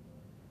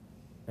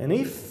 And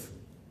if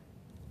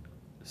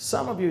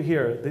some of you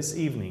here this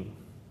evening,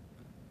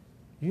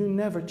 you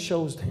never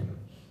chose Him,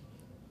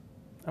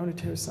 I want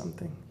to tell you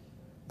something.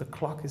 The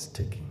clock is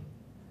ticking.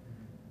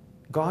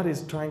 God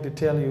is trying to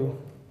tell you,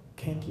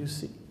 can't you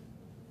see?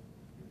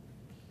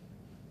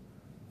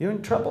 You're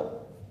in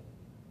trouble.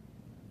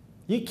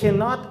 You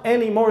cannot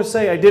anymore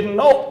say, I didn't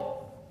know.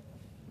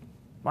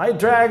 I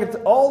dragged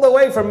all the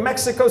way from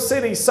Mexico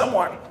City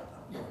someone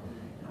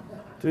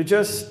to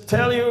just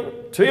tell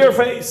you to your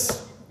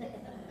face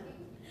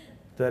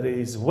that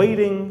He's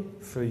waiting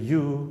for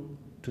you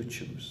to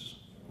choose,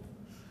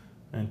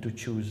 and to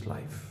choose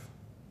life.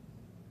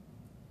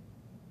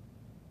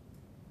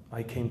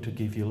 I came to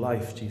give you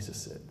life,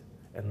 Jesus said,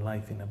 and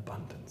life in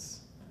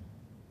abundance.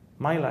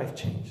 My life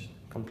changed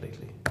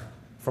completely.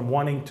 From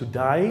wanting to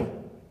die,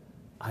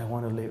 I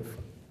want to live.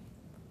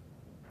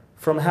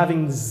 From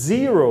having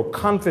zero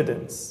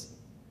confidence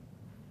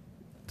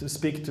to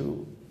speak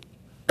to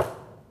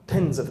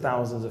tens of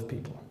thousands of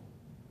people.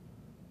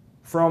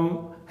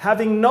 From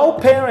having no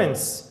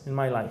parents in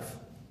my life,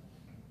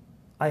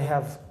 I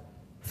have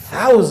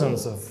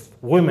thousands of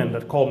women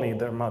that call me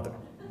their mother,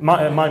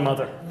 my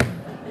mother.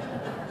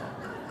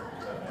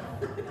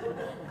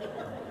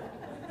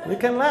 We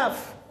can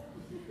laugh.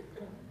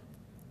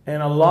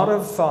 And a lot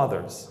of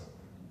fathers.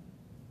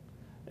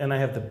 And I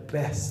have the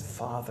best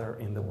father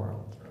in the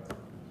world,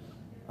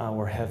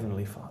 our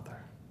Heavenly Father,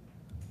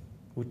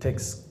 who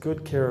takes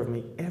good care of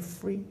me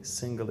every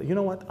single day. You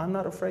know what? I'm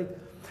not afraid.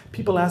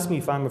 People ask me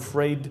if I'm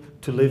afraid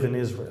to live in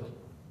Israel.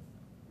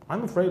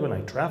 I'm afraid when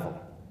I travel,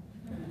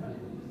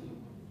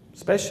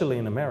 especially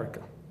in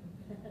America.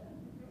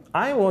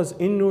 I was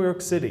in New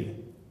York City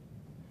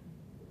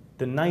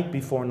the night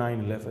before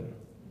 9/11.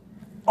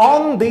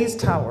 On these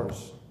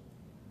towers.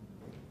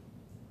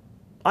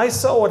 I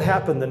saw what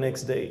happened the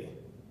next day.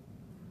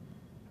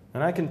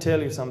 And I can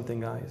tell you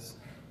something, guys.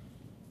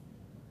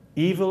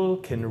 Evil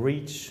can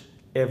reach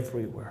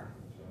everywhere.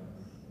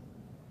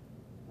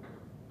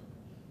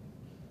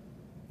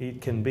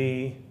 It can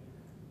be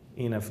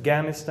in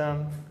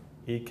Afghanistan.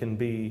 It can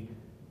be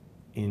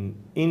in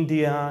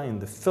India, in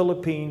the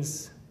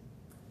Philippines.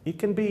 It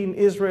can be in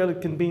Israel. It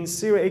can be in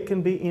Syria. It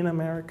can be in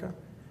America.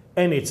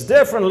 And it's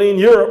definitely in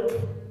Europe.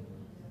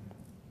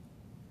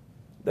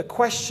 The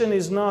question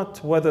is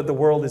not whether the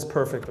world is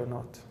perfect or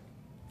not.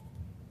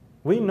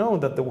 We know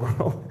that the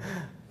world,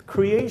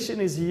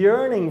 creation is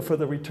yearning for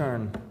the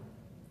return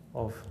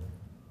of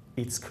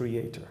its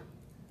creator.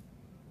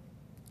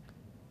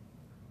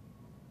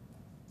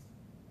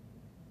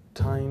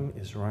 Time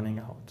is running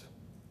out.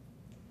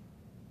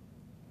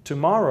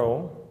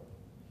 Tomorrow,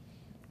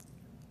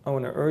 I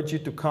want to urge you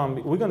to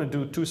come. We're going to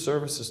do 2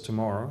 services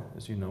tomorrow,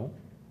 as you know.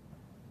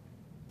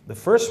 The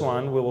first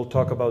one, we will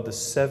talk about the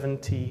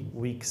 70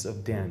 weeks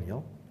of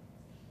Daniel,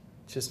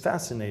 which is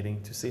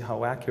fascinating to see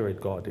how accurate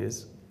God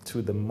is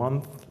to the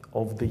month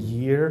of the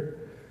year.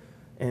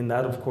 And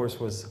that, of course,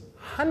 was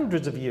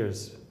hundreds of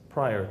years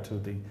prior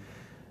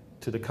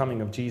to the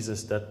coming of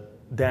Jesus,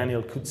 that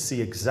Daniel could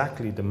see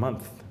exactly the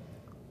month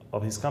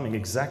of his coming,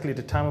 exactly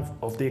the time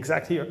of the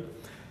exact year.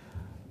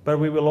 But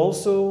we will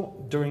also,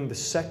 during the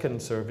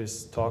second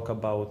service, talk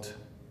about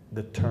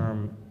the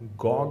term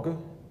Gog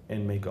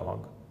and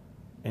Magog.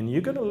 And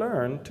you're going to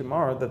learn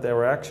tomorrow that there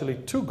were actually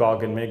 2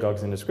 Gog and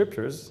Magogs in the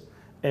scriptures.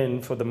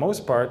 And for the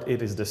most part,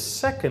 it is the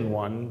second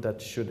one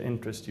that should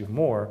interest you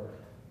more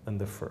than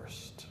the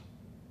first.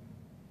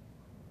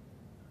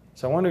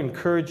 So I want to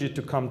encourage you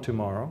to come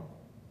tomorrow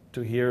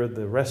to hear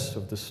the rest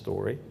of the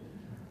story.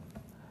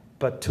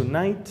 But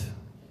tonight,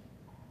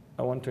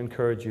 I want to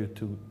encourage you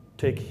to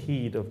take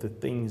heed of the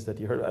things that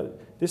you heard.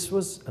 This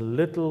was a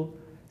little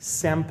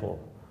sample.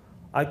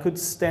 I could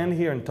stand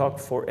here and talk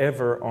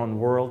forever on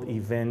world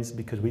events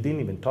because we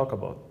didn't even talk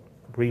about,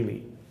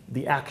 really,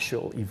 the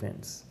actual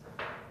events.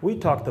 We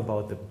talked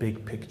about the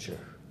big picture.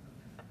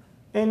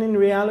 And in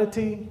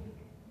reality,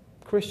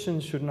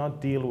 Christians should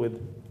not deal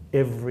with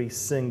every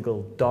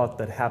single dot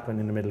that happened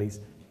in the Middle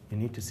East. You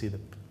need to see the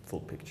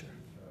full picture.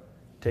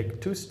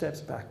 Take 2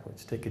 steps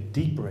backwards, take a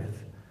deep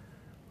breath,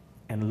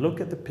 and look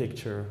at the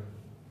picture,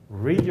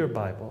 read your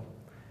Bible,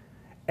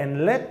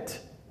 and let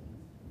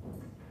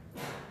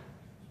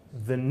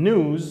the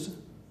news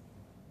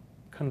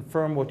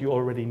confirm what you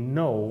already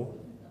know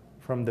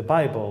from the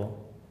Bible.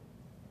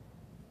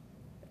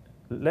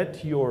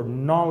 Let your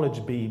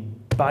knowledge be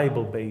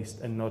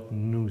Bible-based and not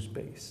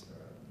news-based.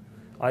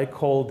 I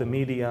call the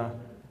media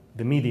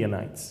the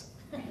Medianites.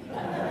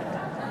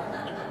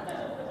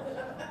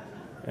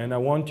 And I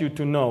want you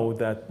to know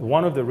that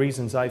one of the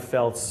reasons I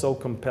felt so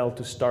compelled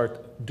to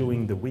start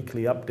doing the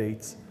weekly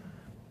updates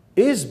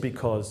is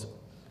because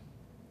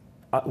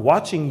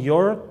watching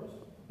your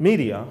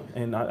media,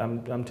 and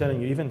I'm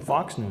telling you, even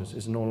Fox News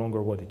is no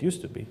longer what it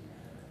used to be,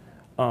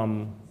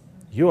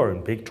 you're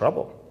in big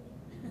trouble.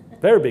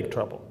 Very big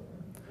trouble.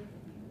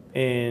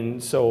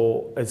 And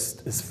so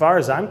as far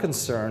as I'm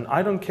concerned,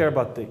 I don't care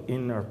about the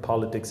inner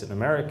politics in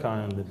America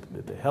and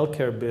the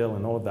healthcare bill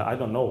and all of that. I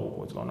don't know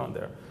what's going on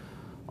there.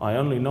 I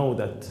only know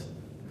that,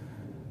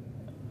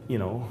 you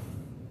know,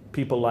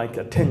 people like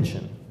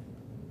attention.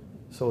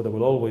 So they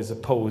will always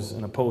oppose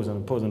and oppose and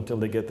oppose until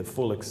they get the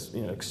full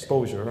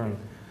exposure.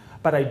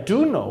 But I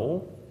do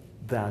know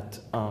that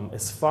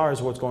as far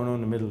as what's going on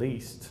in the Middle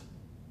East,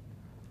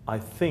 I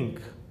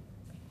think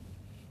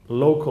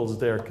locals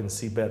there can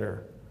see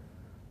better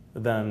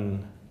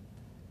than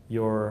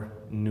your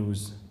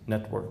news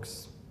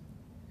networks.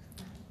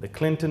 The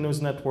Clinton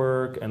News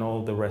Network and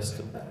all the rest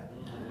of that.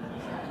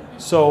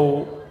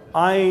 So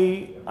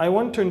I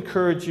want to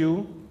encourage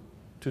you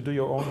to do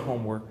your own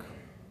homework,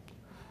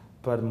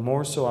 but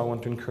more so I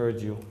want to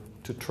encourage you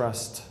to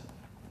trust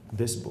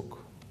this book.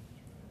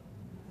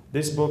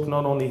 This book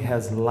not only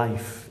has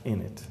life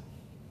in it,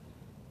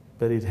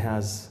 but it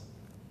has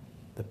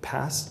the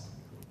past,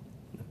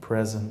 the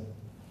present,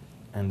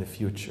 and the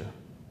future.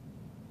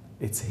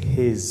 It's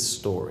His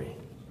story.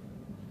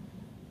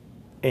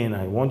 And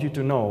I want you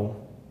to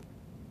know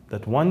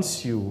that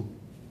once you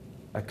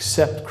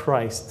accept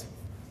Christ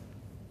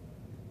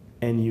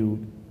and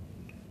you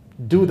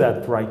do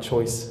that right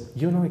choice,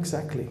 you know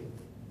exactly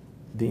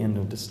the end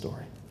of the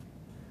story.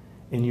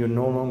 And you're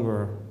no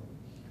longer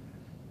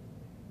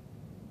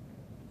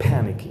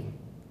panicking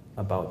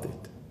about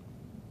it.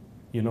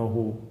 You know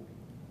who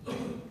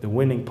the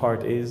winning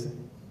part is.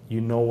 You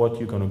know what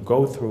you're going to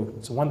go through.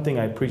 It's one thing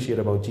I appreciate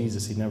about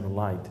Jesus. He never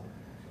lied.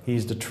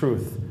 He's the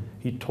truth.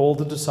 He told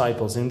the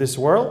disciples, in this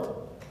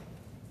world,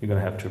 you're going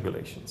to have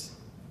tribulations.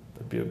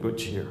 But be of good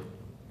cheer.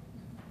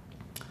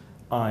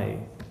 I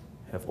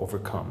have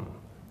overcome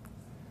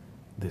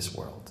this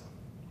world.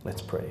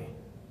 Let's pray.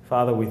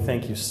 Father, we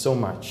thank you so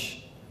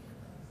much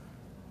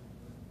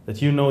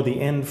that you know the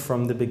end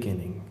from the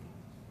beginning.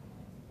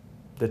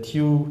 That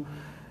you,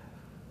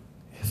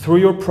 through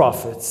your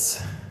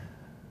prophets,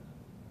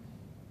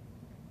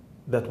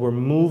 that were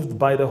moved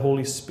by the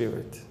Holy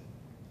Spirit,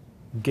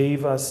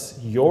 gave us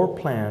your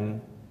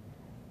plan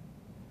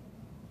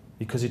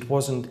because it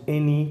wasn't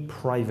any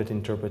private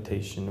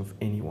interpretation of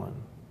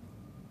anyone.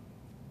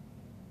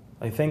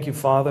 I thank you,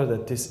 Father,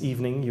 that this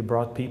evening you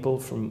brought people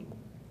from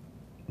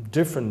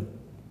different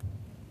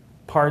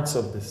parts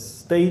of the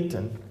state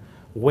and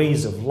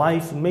ways of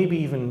life, and maybe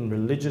even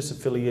religious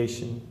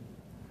affiliation.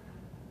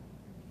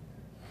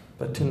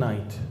 But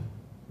tonight,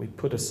 we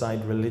put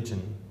aside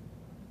religion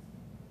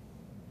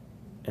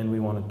and we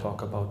want to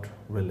talk about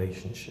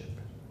relationship.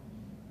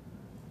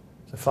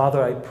 So,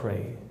 Father, I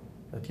pray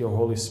that your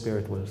Holy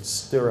Spirit will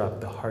stir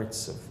up the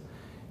hearts of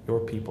your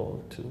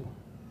people to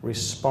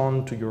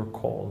respond to your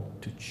call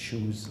to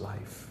choose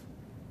life.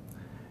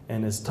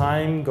 And as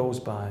time goes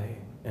by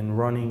and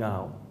running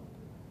out,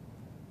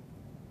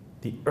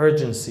 the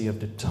urgency of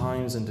the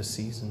times and the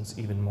seasons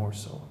even more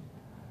so,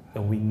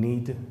 that we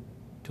need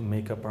to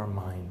make up our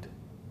mind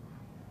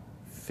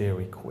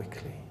very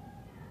quickly.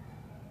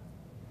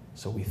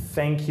 So we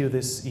thank you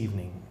this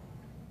evening,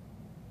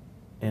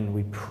 and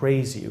we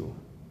praise you,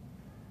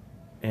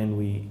 and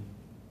we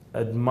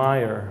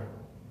admire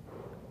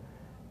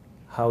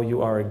how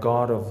you are a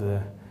God of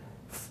the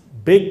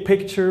big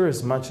picture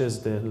as much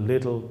as the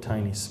little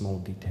tiny small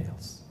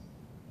details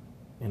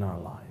in our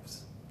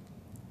lives.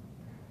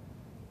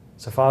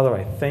 So Father,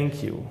 I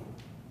thank you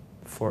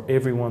for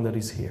everyone that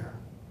is here.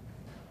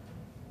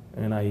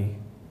 And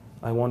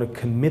I want to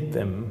commit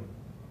them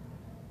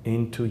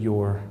into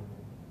your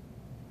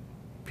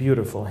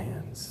beautiful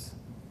hands.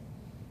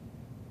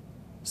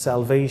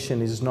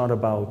 Salvation is not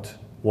about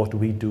what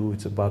we do,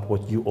 it's about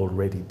what you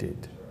already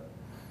did.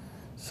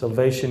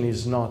 Salvation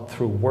is not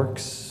through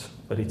works,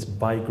 but it's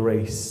by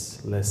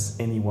grace, lest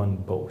anyone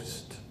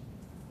boast.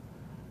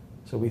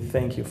 So we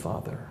thank you,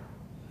 Father,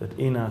 that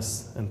in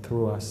us and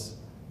through us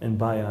and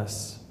by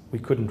us, we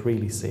couldn't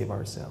really save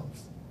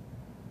ourselves.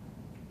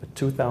 But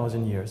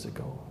 2,000 years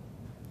ago,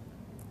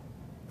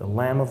 the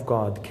Lamb of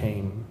God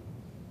came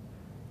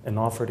and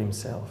offered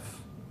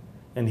himself.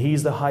 And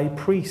he's the high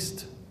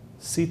priest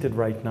seated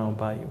right now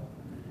by you.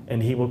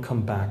 And he will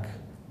come back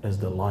as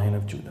the Lion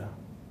of Judah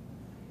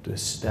to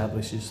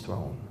establish his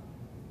throne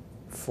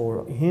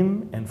for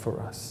him and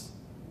for us.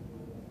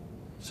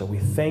 So we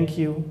thank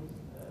you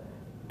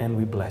and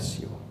we bless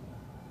you.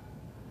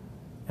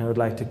 And I would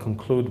like to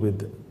conclude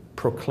with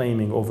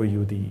proclaiming over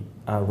you the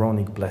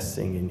Aaronic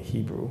blessing in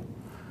Hebrew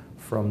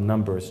from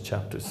Numbers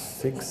chapter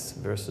 6,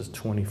 verses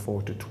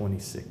 24 to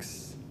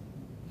 26.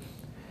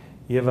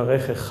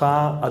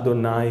 Yevarechecha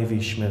Adonai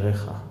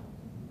v'yishmerecha.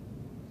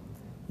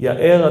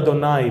 Ya'er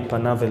Adonai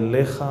panav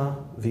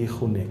elecha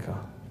v'yichuneka.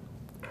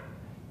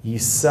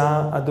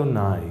 Yisa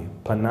Adonai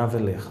panav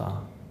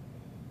elecha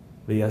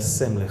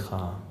v'yasem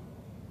lecha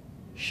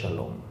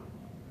shalom.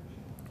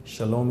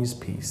 Shalom is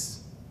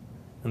peace.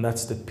 And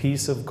that's the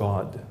peace of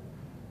God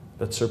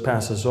that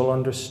surpasses all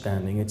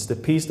understanding. It's the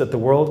peace that the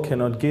world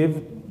cannot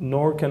give,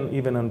 nor can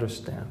even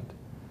understand.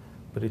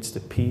 But it's the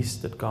peace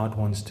that God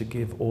wants to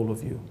give all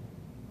of you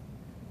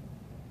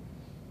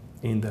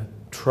in the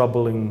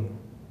troubling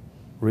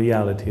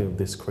reality of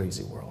this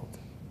crazy world.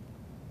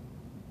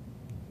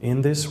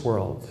 In this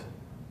world,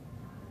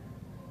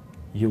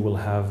 you will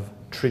have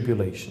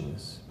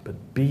tribulations,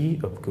 but be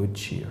of good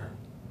cheer.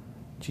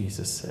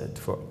 Jesus said,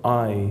 for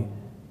I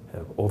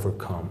have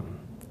overcome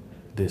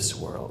this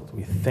world.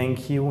 We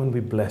thank you and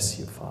we bless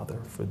you, Father,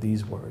 for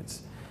these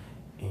words.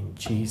 In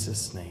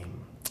Jesus'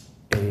 name,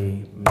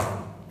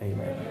 amen.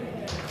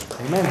 Amen.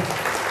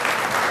 Amen.